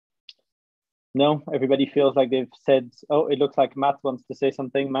 No, everybody feels like they've said. Oh, it looks like Matt wants to say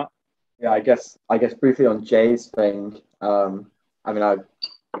something. Matt. Yeah, I guess briefly on Jay's thing. I mean,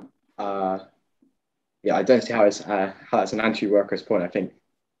 I don't see how it's an anti-workers point. I think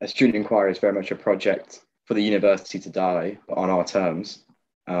a student inquiry is very much a project for the university to die, but on our terms.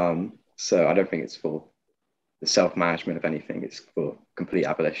 So I don't think it's for the self-management of anything. It's for complete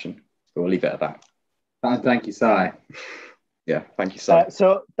abolition. So we'll leave it at that. Thank you, Sai. Yeah, thank you, Sai.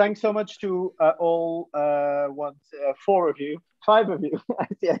 So thanks so much to all 4 of you, 5 of you. I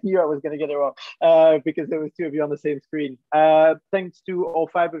knew I was going to get it wrong because there was 2 of you on the same screen. Thanks to all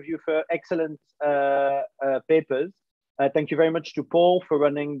 5 of you for excellent papers. Thank you very much to Paul for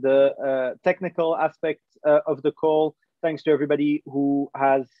running the technical aspects of the call. Thanks to everybody who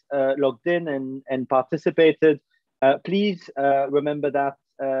has logged in and participated. Please remember that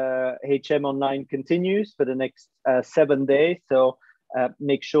HM Online continues for the next 7 days. So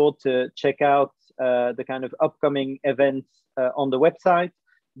make sure to check out the kind of upcoming events on the website.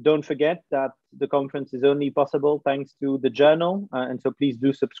 Don't forget that the conference is only possible thanks to the journal. And so please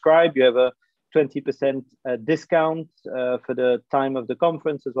do subscribe. You have a 20% discount for the time of the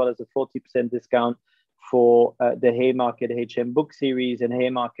conference, as well as a 40% discount for the Haymarket HM book series. And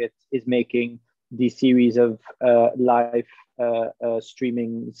Haymarket is making the series of live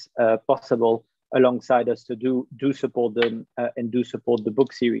streamings possible alongside us to do support them and do support the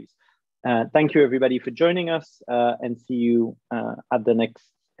book series. Thank you, everybody, for joining us, and see you at the next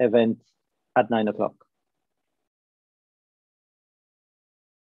event at 9 o'clock.